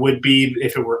than it would be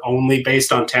if it were only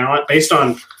based on talent. Based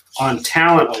on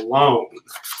talent alone,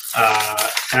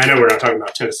 and I know we're not talking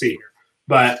about Tennessee here,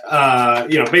 but,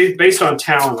 based on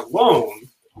talent alone,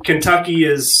 Kentucky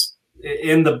is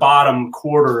in the bottom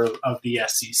quarter of the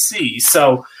SEC.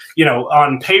 So,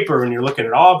 on paper, when you're looking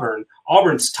at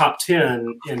Auburn's top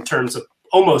 10 in terms of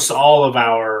almost all of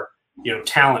our,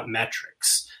 talent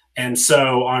metrics. And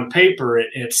so on paper,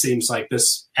 it seems like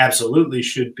this absolutely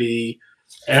should be,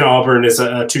 and Auburn is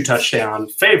a 2-touchdown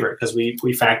favorite, because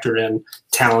we factor in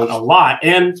talent a lot.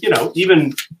 And,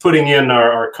 even putting in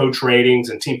our coach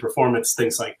ratings and team performance,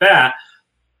 things like that,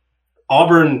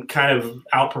 Auburn kind of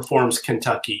outperforms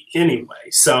Kentucky anyway.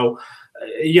 So,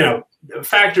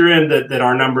 factor in that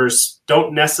our numbers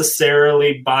don't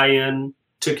necessarily buy in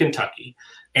to Kentucky.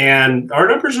 And our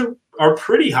numbers are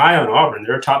pretty high on Auburn.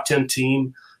 They're a top 10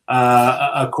 team,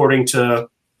 according to,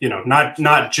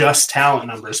 not just talent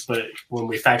numbers, but when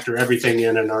we factor everything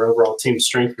in our overall team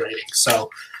strength rating. So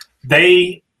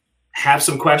they have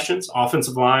some questions,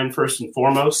 offensive line first and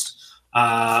foremost,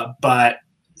 but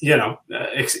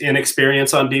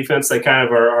inexperience on defense, they kind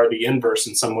of are the inverse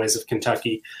in some ways of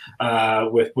Kentucky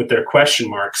with their question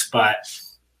marks. But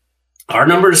our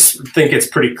numbers think it's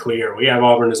pretty clear. We have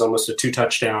Auburn as almost a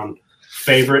 2-touchdown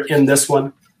favorite in this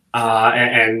one.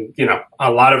 And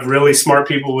a lot of really smart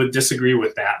people would disagree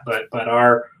with that. But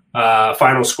our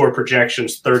final score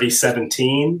projections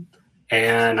 30-17.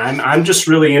 And I'm just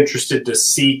really interested to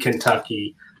see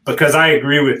Kentucky, because I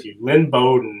agree with you. Lynn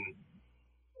Bowden,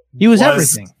 he was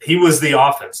everything. He was the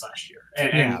offense last year,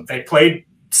 and they played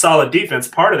solid defense.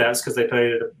 Part of that is because they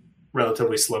played at a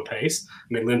relatively slow pace. I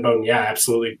mean, Lynn Bowden,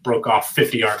 absolutely broke off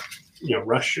 50-yard,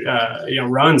 rush,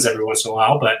 runs every once in a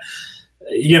while. But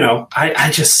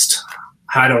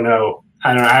I don't know.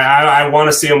 I want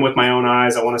to see them with my own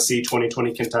eyes. I want to see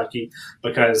 2020 Kentucky,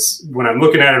 because when I'm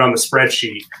looking at it on the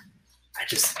spreadsheet,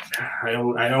 I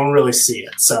don't really see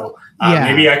it. So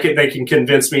maybe they can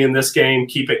convince me in this game,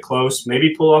 keep it close,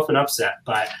 maybe pull off an upset.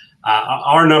 But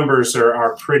our numbers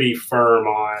are pretty firm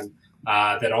on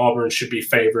that Auburn should be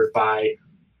favored by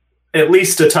at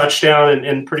least a touchdown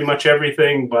and pretty much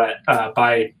everything, but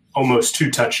by almost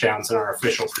 2 touchdowns in our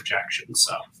official projections.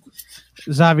 So,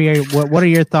 Xavier, what are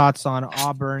your thoughts on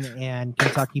Auburn and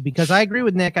Kentucky? Because I agree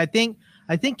with Nick. I think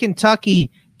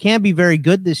Kentucky can be very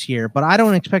good this year, but I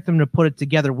don't expect them to put it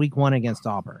together week 1 against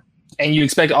Auburn. And you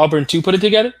expect Auburn to put it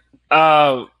together?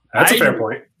 That's a fair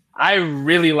point. I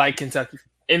really like Kentucky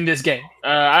in this game.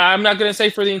 I'm not going to say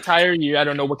for the entire year. I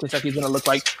don't know what Kentucky is going to look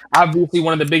like. Obviously,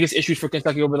 one of the biggest issues for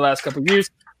Kentucky over the last couple of years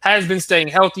has been staying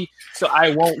healthy, so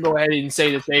I won't go ahead and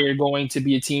say that they are going to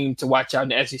be a team to watch out in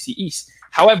the SEC East.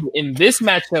 However, in this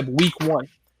matchup, week 1,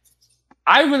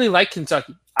 I really like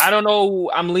Kentucky. I don't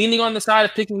know. I'm leaning on the side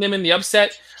of picking them in the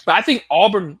upset, but I think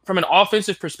Auburn, from an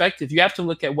offensive perspective, you have to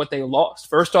look at what they lost.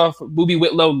 First off, Boobie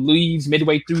Whitlow leaves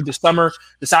midway through the summer,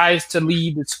 decides to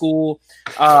leave the school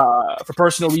for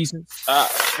personal reasons.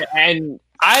 And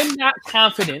I'm not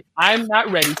confident. I'm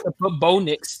not ready to put Bo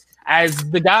Nix as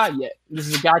the guy yet. This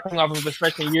is a guy coming off of his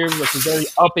freshman year, which is very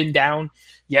up and down.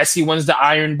 Yes, he wins the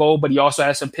Iron Bowl, but he also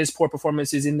has some piss poor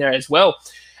performances in there as well.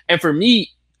 And for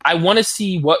me, I want to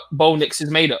see what Bo Nix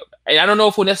is made of. And I don't know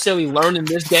if we'll necessarily learn in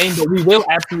this game, but we will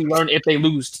absolutely learn if they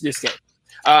lose this game.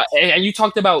 And you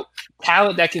talked about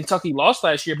talent that Kentucky lost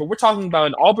last year, but we're talking about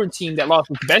an Auburn team that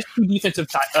lost its best 2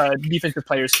 defensive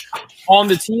players on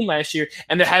the team last year,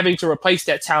 and they're having to replace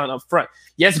that talent up front.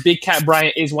 Yes, Big Cat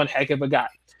Bryant is one heck of a guy.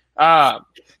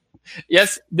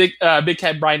 Yes, Big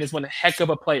Cat Bryant is one heck of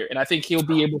a player, and I think he'll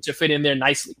be able to fit in there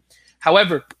nicely.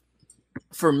 However,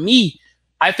 for me,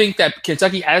 I think that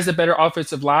Kentucky has a better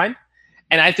offensive line,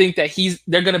 and I think that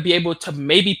they're going to be able to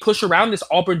maybe push around this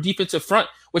Auburn defensive front,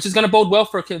 which is going to bode well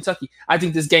for Kentucky. I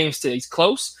think this game stays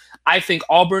close. I think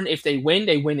Auburn, if they win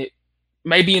it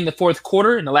maybe in the 4th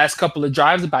quarter in the last couple of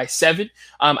drives by 7.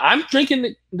 I'm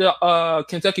drinking the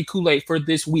Kentucky Kool-Aid for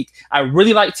this week. I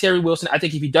really like Terry Wilson. I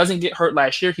think if he doesn't get hurt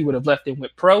last year, he would have left and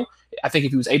went pro. I think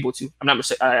if he was able to,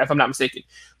 if I'm not mistaken.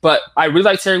 But I really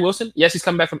like Terry Wilson. Yes, he's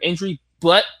coming back from injury,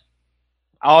 but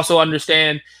I also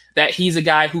understand that he's a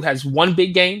guy who has won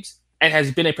big games and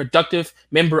has been a productive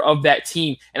member of that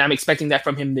team, and I'm expecting that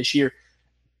from him this year.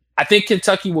 I think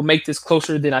Kentucky will make this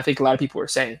closer than I think a lot of people are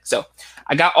saying. So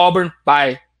I got Auburn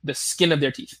by the skin of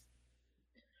their teeth.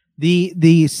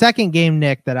 The second game,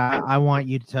 Nick, that I want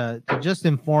you to just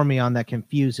inform me on that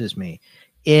confuses me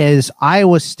is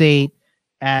Iowa State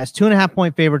as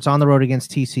 2.5-point favorites on the road against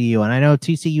TCU. And I know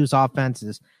TCU's offense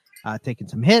is taking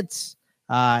some hits.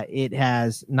 It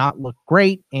has not looked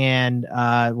great, and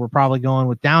we're probably going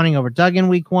with Downing over Duggan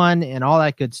week 1 and all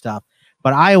that good stuff.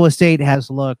 But Iowa State has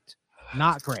looked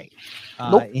not great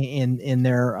in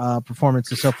their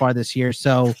performances so far this year.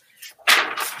 So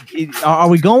are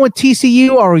we going with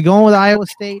TCU? Are we going with Iowa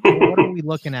State? What are we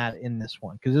looking at in this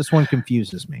one? Because this one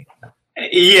confuses me.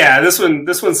 Yeah, this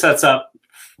one sets up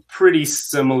pretty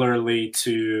similarly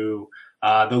to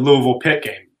the Louisville-Pitt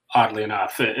game, oddly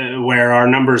enough, where our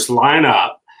numbers line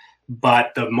up,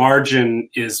 but the margin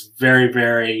is very,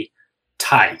 very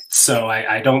tight. So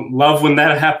I don't love when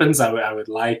that happens. I would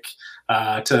like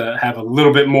to have a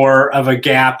little bit more of a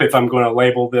gap if I'm going to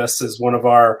label this as one of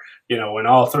our, when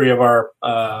all 3 of our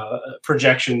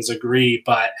projections agree.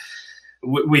 But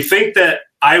we think that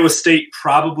Iowa State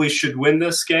probably should win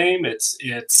this game. It's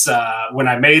when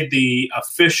I made the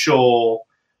official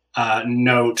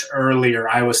note earlier,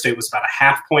 Iowa State was about a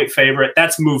 0.5-point favorite.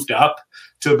 That's moved up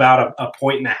to about a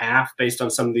 1.5 based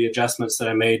on some of the adjustments that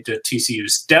I made to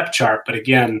TCU's depth chart. But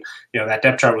again, that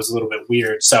depth chart was a little bit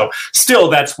weird. So still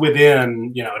that's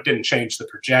within, it didn't change the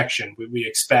projection. We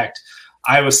expect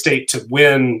Iowa State to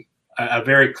win a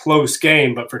very close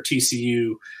game, but for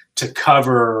TCU to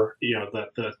cover,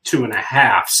 the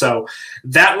 2.5. So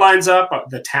that lines up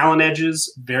the talent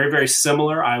edges very, very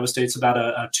similar. Iowa State's about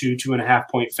a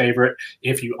 2.5-point favorite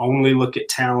if you only look at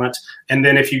talent. And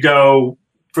then if you go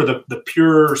for the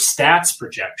pure stats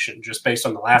projection, just based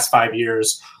on the last 5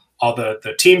 years, all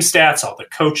the team stats, all the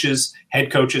coaches,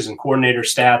 head coaches and coordinator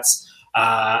stats,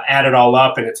 add it all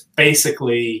up. And it's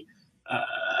basically,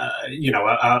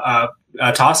 a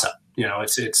toss-up.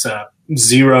 It's a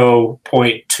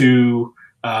 0.2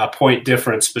 point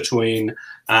difference between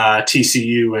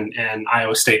TCU and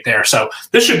Iowa State there. So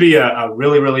this should be a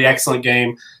really, really excellent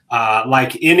game.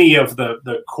 Like any of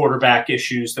the quarterback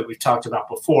issues that we've talked about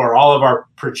before, all of our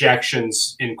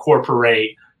projections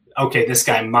incorporate, okay, this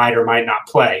guy might or might not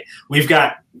play. We've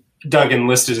got Duggan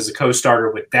listed as a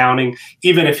co-starter with Downing.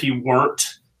 Even if he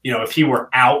weren't if he were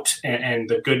out and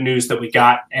the good news that we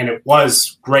got, and it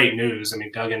was great news. I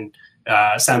mean, Duggan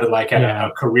sounded like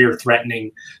a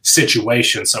career-threatening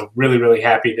situation. So really, really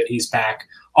happy that he's back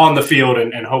on the field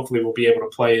and hopefully we'll be able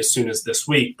to play as soon as this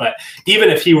week. But even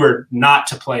if he were not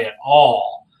to play at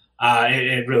all,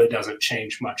 it really doesn't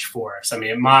change much for us. I mean,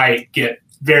 it might get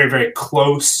very, very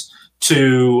close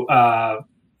to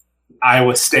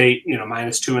Iowa State,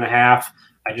 -2.5.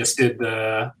 I just did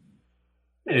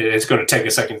it's going to take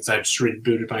a second because I just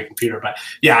rebooted my computer. But,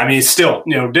 yeah, I mean, it's still,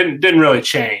 didn't really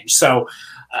change. So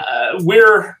I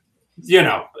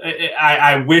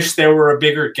wish there were a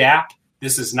bigger gap.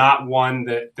 This is not one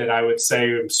that I would say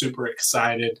I'm super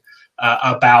excited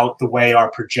about the way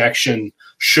our projection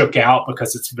shook out,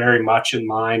 because it's very much in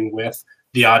line with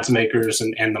the odds makers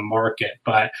and the market.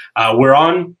 But we're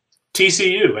on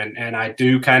TCU, and I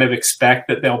do kind of expect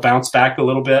that they'll bounce back a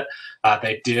little bit.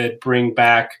 They did bring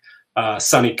back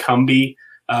Sonny Cumbie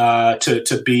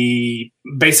to be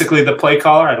basically the play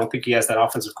caller. I don't think he has that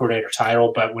offensive coordinator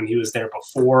title, but when he was there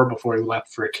before he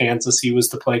left for Kansas, he was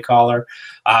the play caller.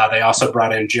 They also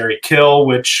brought in Jerry Kill,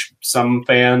 which some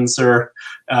fans are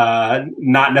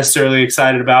not necessarily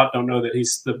excited about. Don't know that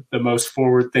he's the most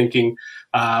forward-thinking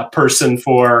person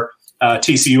for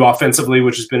TCU offensively,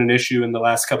 which has been an issue in the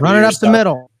last couple of years. Run it up the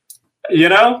middle.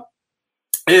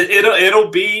 It'll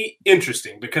be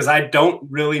interesting because I don't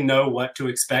really know what to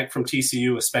expect from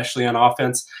TCU, especially on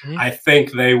offense. Mm-hmm. I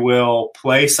think they will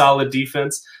play solid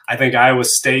defense. I think Iowa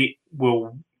State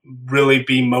will really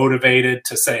be motivated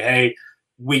to say, hey,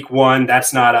 week one,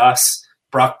 that's not us.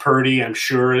 Brock Purdy, I'm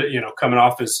sure, coming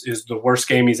off is the worst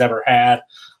game he's ever had,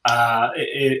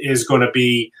 is going to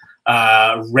be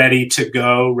ready to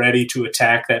go, ready to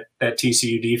attack that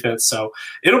TCU defense. So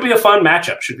it'll be a fun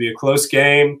matchup. Should be a close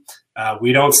game.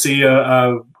 We don't see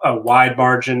a wide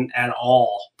margin at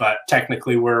all, but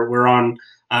technically we're on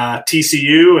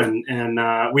TCU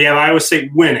and we have Iowa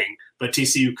State winning, but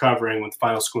TCU covering with the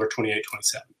final score 28-27.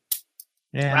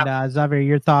 And Xavier,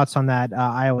 your thoughts on that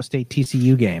Iowa State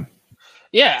TCU game?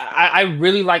 Yeah, I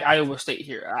really like Iowa State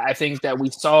here. I think that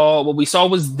what we saw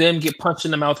was them get punched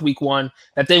in the mouth week one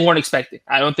that they weren't expecting.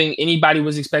 I don't think anybody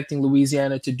was expecting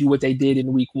Louisiana to do what they did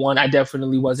in week one. I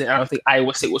definitely wasn't. I don't think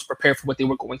Iowa State was prepared for what they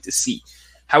were going to see.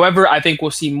 However, I think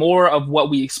we'll see more of what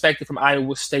we expected from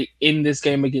Iowa State in this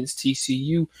game against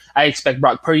TCU. I expect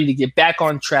Brock Purdy to get back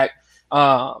on track,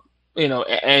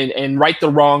 and right the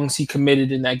wrongs he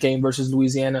committed in that game versus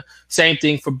Louisiana. Same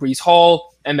thing for Breece Hall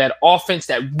and that offense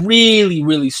that really,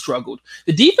 really struggled.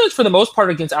 The defense, for the most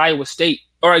part, against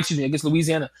against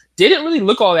Louisiana, didn't really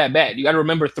look all that bad. You got to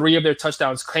remember 3 of their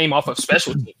touchdowns came off of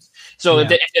special teams. So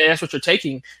if that's what you're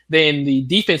taking, then the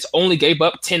defense only gave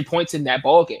up 10 points in that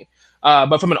ball game.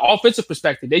 But from an offensive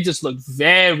perspective, they just looked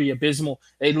very abysmal.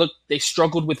 They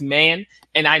struggled with man.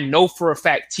 And I know for a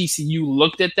fact TCU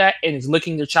looked at that and is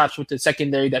licking their chops with the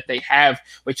secondary that they have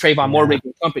with Trayvon Moorrig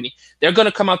and company. They're going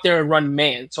to come out there and run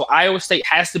man. So Iowa State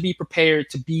has to be prepared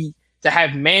to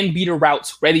have man beater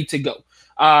routes ready to go.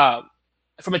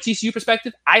 From a TCU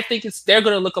perspective, I think they're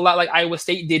going to look a lot like Iowa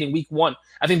State did in week one.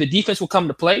 I think the defense will come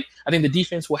to play. I think the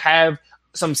defense will have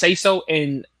some say-so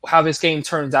in how this game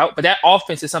turns out. But that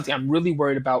offense is something I'm really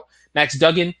worried about. Max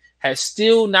Duggan has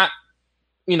still not,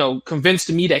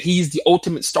 convinced me that he's the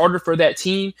ultimate starter for that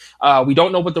team. We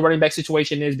don't know what the running back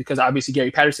situation is because obviously Gary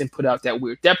Patterson put out that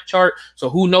weird depth chart. So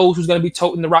who knows who's going to be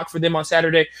toting the rock for them on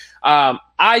Saturday.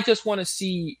 I just want to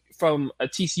see from a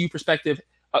TCU perspective,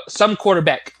 some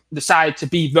quarterback decide to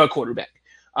be the quarterback.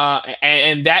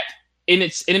 And that in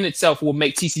itself will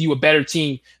make TCU a better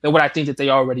team than what I think that they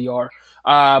already are.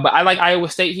 But I like Iowa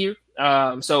State here.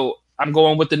 So I'm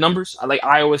going with the numbers. I like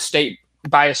Iowa State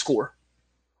by a score.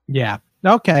 Yeah.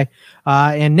 Okay.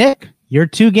 And Nick, your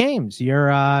 2 games. You're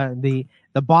the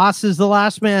boss is the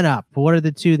last man up. What are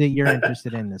the 2 that you're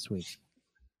interested in this week?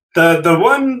 The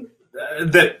one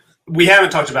that we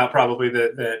haven't talked about probably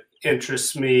that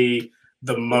interests me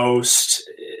the most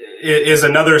is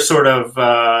another sort of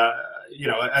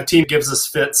a team gives us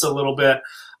fits a little bit.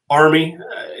 Army,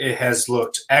 it has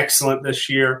looked excellent this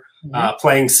year,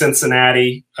 playing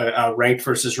Cincinnati, ranked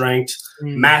versus ranked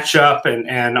matchup,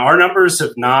 and our numbers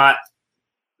have not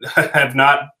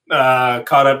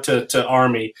caught up to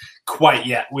Army quite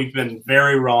yet. We've been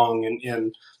very wrong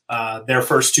in their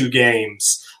first 2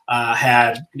 games.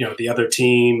 Had the other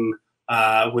team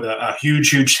with a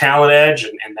huge talent edge,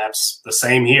 and that's the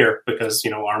same here because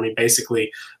Army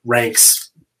basically ranks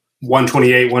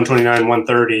 128, 129,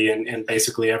 130, and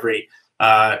basically every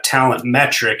talent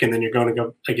metric. And then you're going to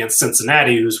go against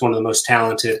Cincinnati, who's one of the most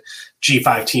talented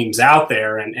G5 teams out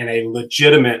there and a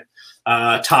legitimate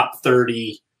top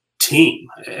 30 team.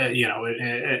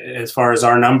 As far as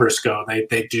our numbers go,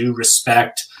 they do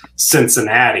respect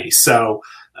Cincinnati. So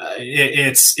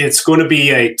it's going to be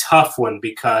a tough one,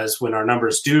 because when our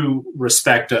numbers do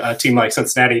respect a team like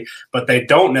Cincinnati, but they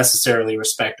don't necessarily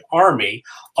respect Army,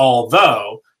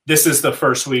 although this is the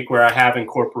first week where I have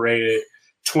incorporated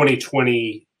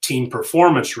 2020 team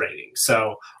performance rating.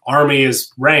 So Army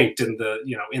is ranked in the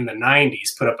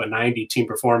 90s, put up a 90 team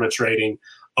performance rating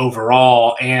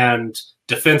overall, and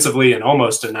defensively, and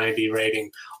almost a 90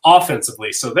 rating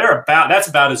offensively. So that's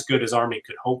about as good as Army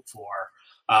could hope for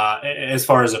as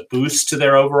far as a boost to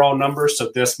their overall numbers.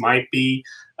 So this might be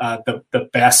the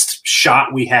best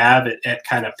shot we have at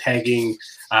kind of pegging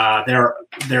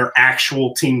their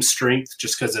actual team strength,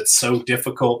 just because it's so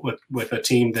difficult with a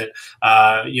team that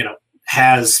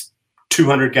has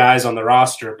 200 guys on the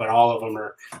roster, but all of them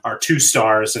are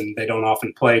 2-stars, and they don't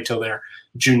often play till they're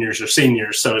juniors or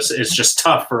seniors. So it's just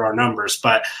tough for our numbers.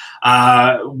 But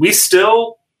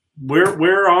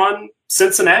we're on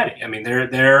Cincinnati. I mean,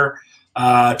 they're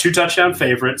 2-touchdown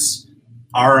favorites.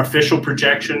 Our official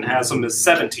projection has them as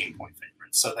 17-point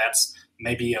favorites. So that's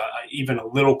maybe even a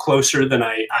little closer than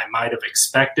I might have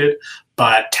expected.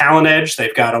 But Talent Edge,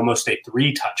 they've got almost a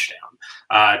 3-touchdown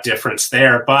difference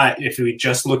there. But if we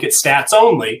just look at stats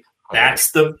only,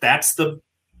 that's the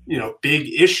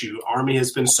big issue. Army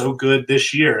has been so good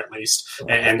this year, at least,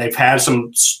 and they've had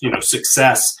some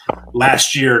success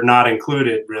last year, not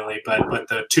included really, but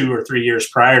the 2 or 3 years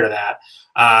prior to that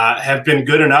have been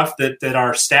good enough that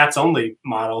our stats only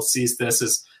model sees this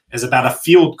as about a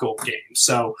field goal game.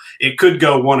 So it could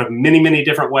go one of many, many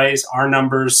different ways. Our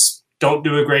numbers don't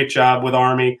do a great job with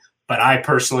Army, but I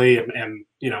personally am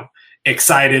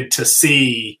excited to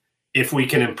see if we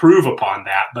can improve upon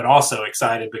that, but also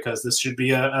excited because this should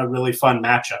be a really fun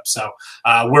matchup. So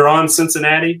we're on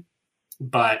Cincinnati,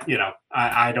 but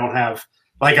I don't have,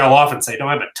 like I'll often say, don't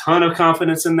have a ton of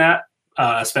confidence in that,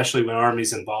 especially when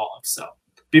Army's involved. So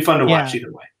be fun to watch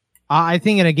either way. I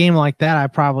think in a game like that, I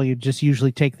probably just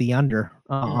usually take the under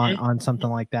on something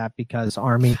like that, because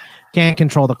Army can't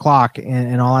control the clock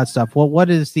and all that stuff. Well, what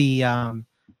is the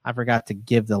I forgot to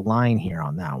give the line here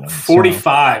on that one.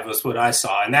 45 was what I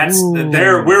saw, and that's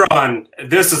there. We're on.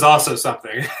 This is also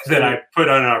something that I put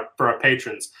on for our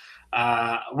patrons.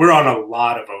 We're on a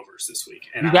lot of overs this week,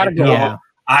 and you gotta go. Yeah.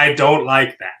 I don't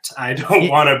like that. I don't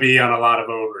want to be on a lot of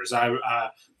overs.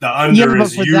 The under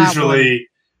is usually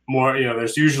more.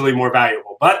 There's usually more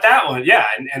valuable, but that one,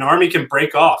 and Army can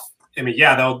break off. I mean,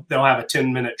 they'll have a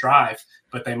 10-minute drive,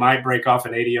 but they might break off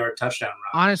an 80-yard touchdown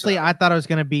run. Honestly, I thought it was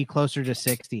going to be closer to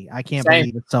 60. I can't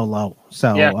believe it's so low.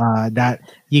 So that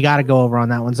you got to go over on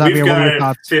that one. We've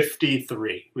got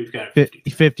 53. We've got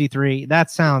 53.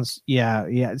 That sounds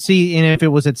yeah. See, and if it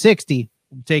was at 60,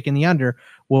 taking the under,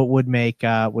 would make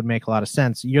a lot of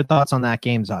sense. Your thoughts on that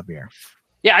game, Xavier?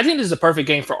 Yeah, I think this is a perfect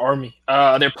game for Army.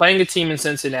 They're playing a team in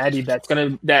Cincinnati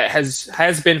that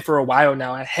has been for a while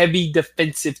now, a heavy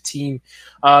defensive team.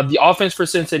 The offense for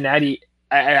Cincinnati,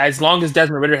 as long as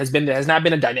Desmond Ridder has been there, has not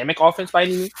been a dynamic offense by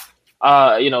any means.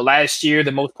 Last year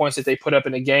the most points that they put up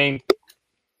in a game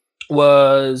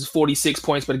was 46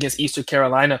 points, but against Eastern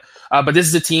Carolina. But this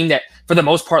is a team that, for the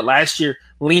most part, last year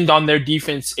leaned on their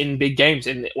defense in big games,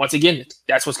 and once again,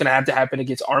 that's what's going to have to happen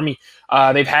against Army.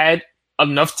 They've had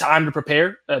enough time to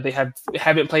prepare. They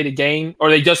haven't played a game,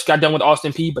 or they just got done with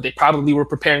Austin Peay, but they probably were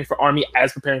preparing for Army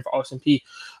as preparing for Austin Peay.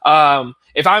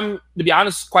 If I'm to be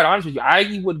honest, quite honest with you,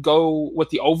 I would go with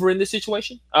the over in this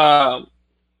situation.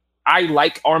 I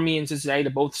like Army and Cincinnati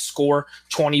to both score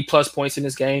 20 plus points in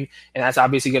this game, and that's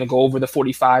obviously going to go over the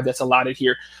 45 that's allotted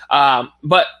here.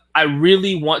 But I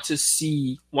really want to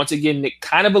see, once again, Nick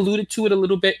kind of alluded to it a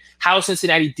little bit, how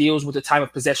Cincinnati deals with the time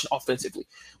of possession offensively.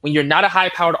 When you're not a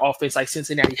high-powered offense like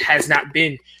Cincinnati has not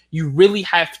been, you really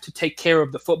have to take care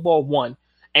of the football, one,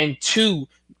 and two,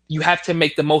 you have to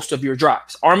make the most of your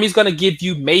drives. Army's going to give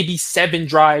you maybe 7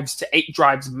 drives to 8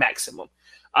 drives maximum.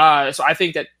 So I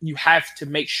think that you have to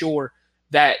make sure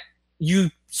that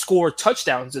you score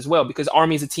touchdowns as well, because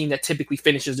Army is a team that typically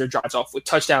finishes their drives off with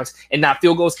touchdowns and not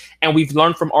field goals. And we've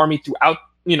learned from Army throughout,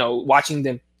 watching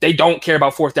them, they don't care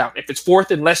about fourth down. If it's fourth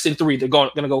and less than 3, they're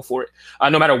going to go for it,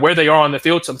 no matter where they are on the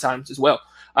field sometimes as well.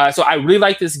 So I really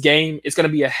like this game. It's going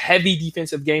to be a heavy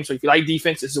defensive game. So if you like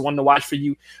defense, this is one to watch for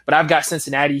you. But I've got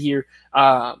Cincinnati here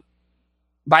by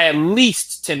at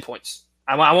least 10 points.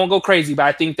 I won't go crazy, but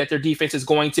I think that their defense is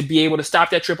going to be able to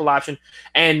stop that triple option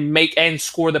and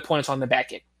score the points on the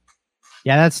back end.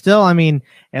 Yeah, that's still,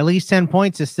 at least 10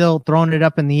 points is still throwing it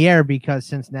up in the air, because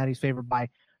Cincinnati's favored by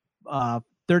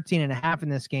 13.5 in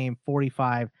this game,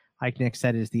 45 like Nick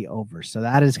said, is the over. So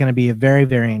that is going to be a very,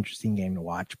 very interesting game to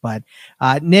watch. But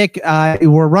Nick,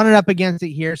 we're running up against it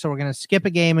here, so we're going to skip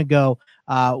a game and go.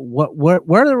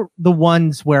 What are the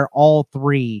ones where all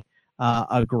three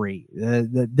agree?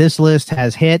 This list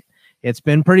has hit. It's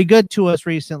been pretty good to us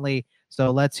recently,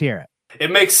 so let's hear it. It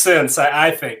makes sense,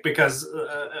 I think, because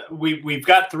we've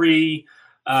got three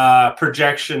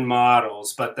projection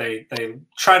models, but they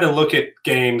try to look at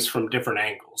games from different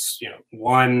angles.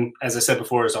 One, as I said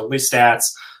before, is only stats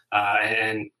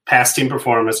and past team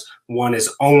performance. One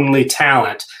is only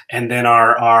talent, and then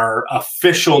our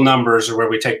official numbers are where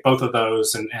we take both of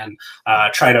those and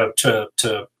try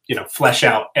to flesh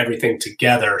out everything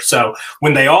together. So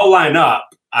when they all line up,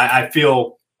 I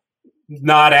feel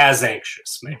not as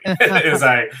anxious maybe as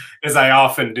I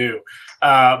often do.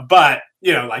 But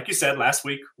like you said, last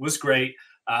week was great.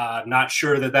 Not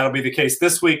sure that that'll be the case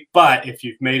this week, but if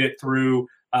you've made it through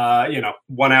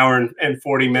 1 hour and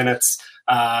 40 minutes,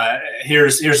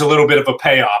 here's a little bit of a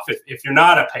payoff. If you're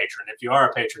not a patron, if you are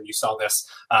a patron, you saw this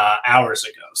hours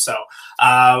ago. So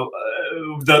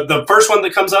the first one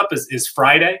that comes up is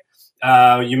Friday.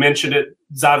 You mentioned it,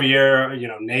 Xavier.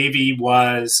 Navy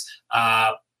was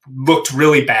looked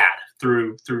really bad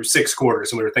through 6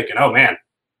 quarters, and we were thinking, oh man,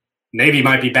 Navy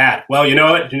might be bad. Well, you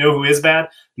know what? You know who is bad?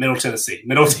 Middle Tennessee.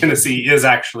 Middle Tennessee is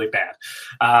actually bad.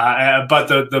 But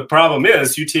the problem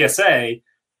is UTSA,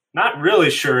 not really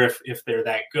sure if they're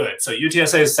that good. So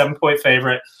UTSA is a 7-point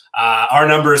favorite. Our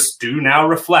numbers do now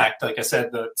reflect, like I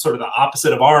said, the sort of the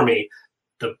opposite of Army.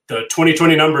 The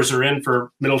 2020 numbers are in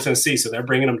for Middle Tennessee, so they're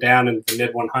bringing them down in the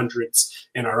mid-100s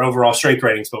in our overall strength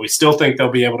ratings, but we still think they'll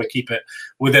be able to keep it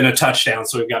within a touchdown.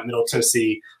 So we've got Middle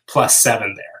Tennessee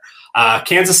 +7 there.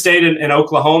 Kansas State and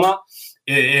Oklahoma,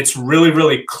 it's really,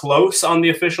 really close on the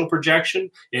official projection.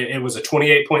 It was a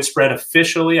 28-point spread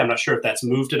officially. I'm not sure if that's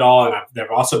moved at all, and there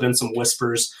have also been some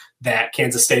whispers that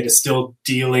Kansas State is still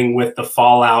dealing with the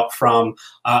fallout from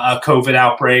a COVID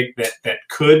outbreak that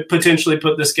could potentially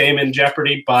put this game in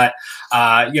jeopardy. But,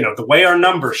 the way our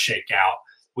numbers shake out,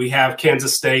 we have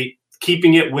Kansas State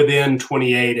keeping it within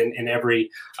 28 in every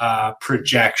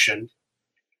projection.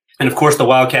 And, of course, the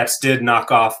Wildcats did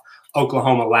knock off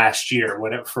Oklahoma last year,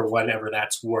 for whatever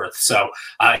that's worth. So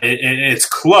it's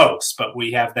close, but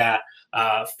we have that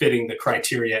fitting the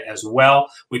criteria as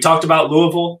well. We talked about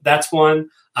Louisville. That's one.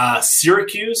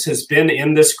 Syracuse has been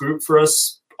in this group for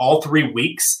us all 3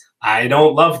 weeks. I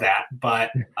don't love that,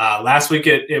 but last week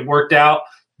it worked out.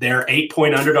 They're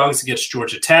 8-point underdogs against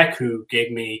Georgia Tech, who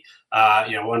gave me,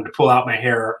 wanted to pull out my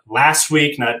hair last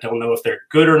week. And I don't know if they're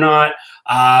good or not.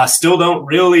 Still don't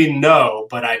really know,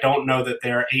 but I don't know that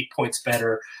they're 8 points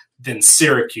better than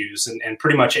Syracuse. And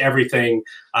pretty much everything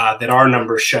that our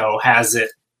numbers show has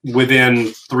it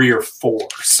within 3 or 4.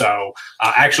 So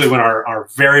actually when our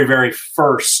very, very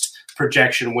first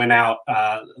projection went out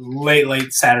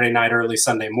late Saturday night, early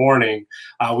Sunday morning,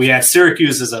 we had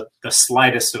Syracuse as the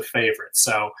slightest of favorites.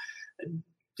 So,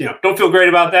 don't feel great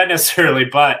about that necessarily,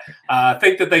 but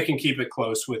think that they can keep it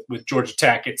close with Georgia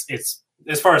Tech. It's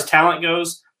as far as talent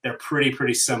goes, they're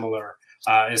pretty similar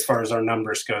as far as our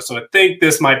numbers go. So I think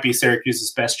this might be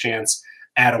Syracuse's best chance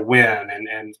at a win,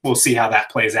 and we'll see how that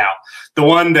plays out. The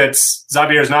one that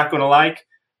Xavier is not going to like,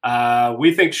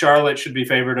 we think Charlotte should be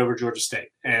favored over Georgia State,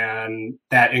 and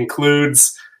that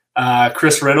includes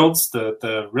Chris Reynolds,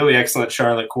 the really excellent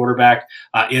Charlotte quarterback,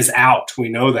 is out. We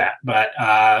know that, but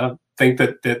think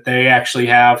that they actually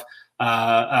have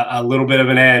a little bit of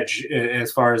an edge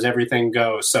as far as everything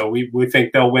goes. So we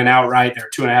think they'll win outright. They're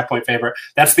 2.5-point favorite.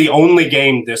 That's the only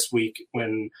game this week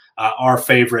when our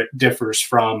favorite differs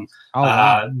from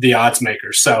the odds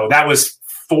makers. So that was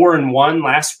 4-1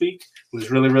 last week. It was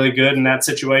really, really good in that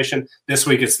situation. This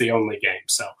week it's the only game.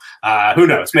 So who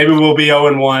knows? Maybe we'll be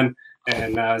 0-1.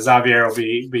 And Xavier will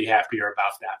be happier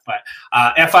about that. But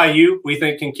FIU, we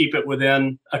think, can keep it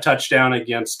within a touchdown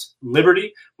against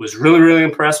Liberty. Was really, really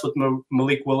impressed with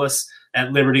Malik Willis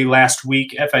at Liberty last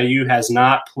week. FIU has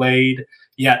not played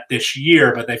yet this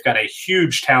year, but they've got a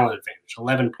huge talent advantage,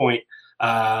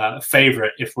 11-point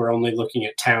favorite if we're only looking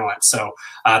at talent. So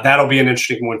that'll be an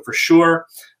interesting one for sure.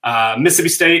 Mississippi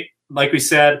State, like we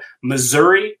said.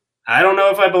 Missouri, I don't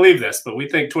know if I believe this, but we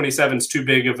think 27 is too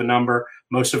big of a number.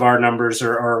 Most of our numbers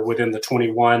are within the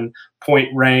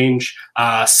 21-point range.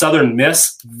 Southern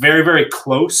Miss, very, very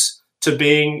close to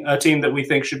being a team that we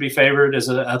think should be favored as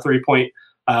a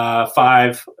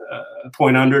 3.5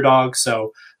 point underdog.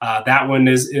 So that one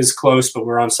is close, but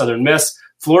we're on Southern Miss.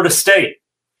 Florida State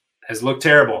has looked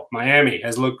terrible. Miami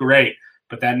has looked great,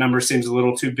 but that number seems a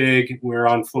little too big. We're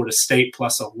on Florida State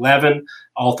 +11.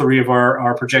 All three of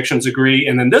our projections agree.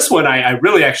 And then this one I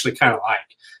really actually kind of like.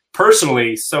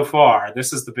 personally, so far,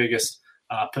 this is the biggest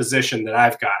position that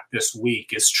I've got this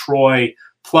week is Troy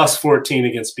plus 14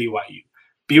 against BYU.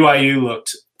 BYU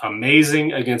looked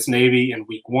amazing against Navy in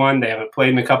week 1. They haven't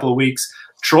played in a couple of weeks.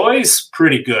 Troy's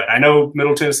pretty good. I know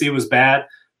Middle Tennessee was bad,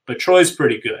 but Troy's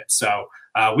pretty good. So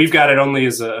we've got it only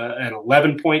as an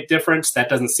 11-point difference. That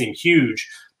doesn't seem huge,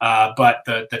 but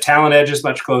the talent edge is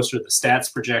much closer. The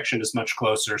stats projection is much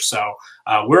closer. So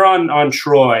we're on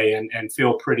Troy and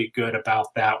feel pretty good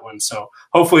about that one. So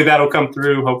hopefully that'll come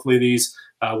through. Hopefully these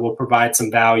will provide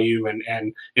some value.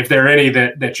 And if there are any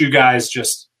that you guys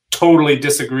just totally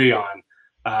disagree on,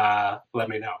 let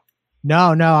me know.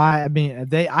 No. I mean,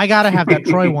 I gotta have that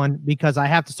Troy one because I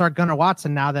have to start Gunnar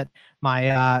Watson now that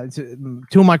my 2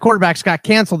 of my quarterbacks got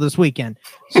canceled this weekend.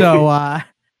 So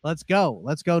let's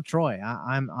go, Troy.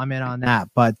 I'm in on that.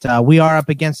 But we are up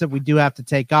against it. We do have to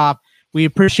take off. We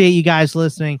appreciate you guys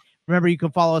listening. Remember, you can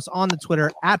follow us on the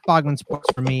Twitter at Bogman Sports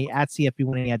for me, at CFP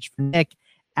Winning Edge for Nick,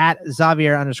 at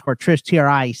Xavier_Triche,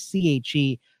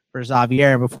 TRICHE for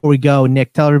Xavier. Before we go,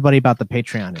 Nick, tell everybody about the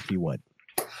Patreon if you would.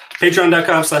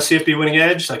 Patreon.com/CFP Winning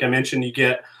Edge. Like I mentioned, you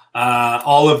get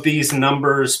all of these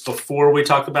numbers before we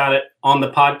talk about it on the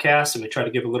podcast, and we try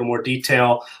to give a little more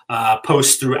detail,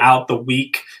 posts throughout the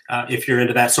week if you're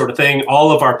into that sort of thing.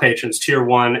 All of our patrons, tier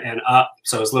 1 and up,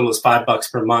 so as little as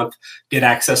 $5 per month, get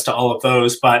access to all of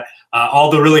those. But all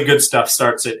the really good stuff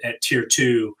starts at tier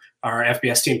 2, our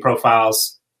FBS team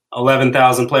profiles,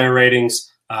 11,000 player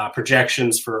ratings,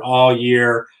 projections for all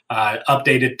year,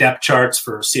 updated depth charts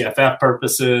for CFF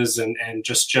purposes and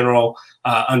just general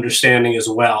understanding as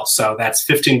well. So that's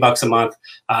 $15 a month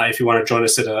if you want to join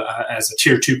us as a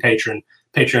tier 2 patron,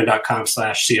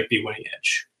 patreon.com/CFP Winning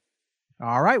Edge.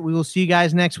 All right. We will see you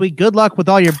guys next week. Good luck with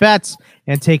all your bets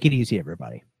and take it easy,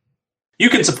 everybody. You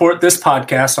can support this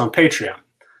podcast on Patreon.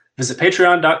 Visit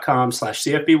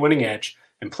patreon.com/CFP Winning Edge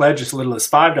and pledge as little as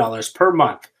 $5 per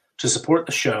month to support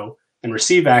the show and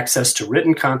receive access to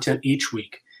written content each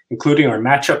week, including our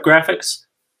matchup graphics,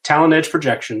 talent edge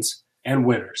projections, and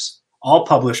winners, all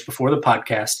published before the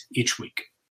podcast each week.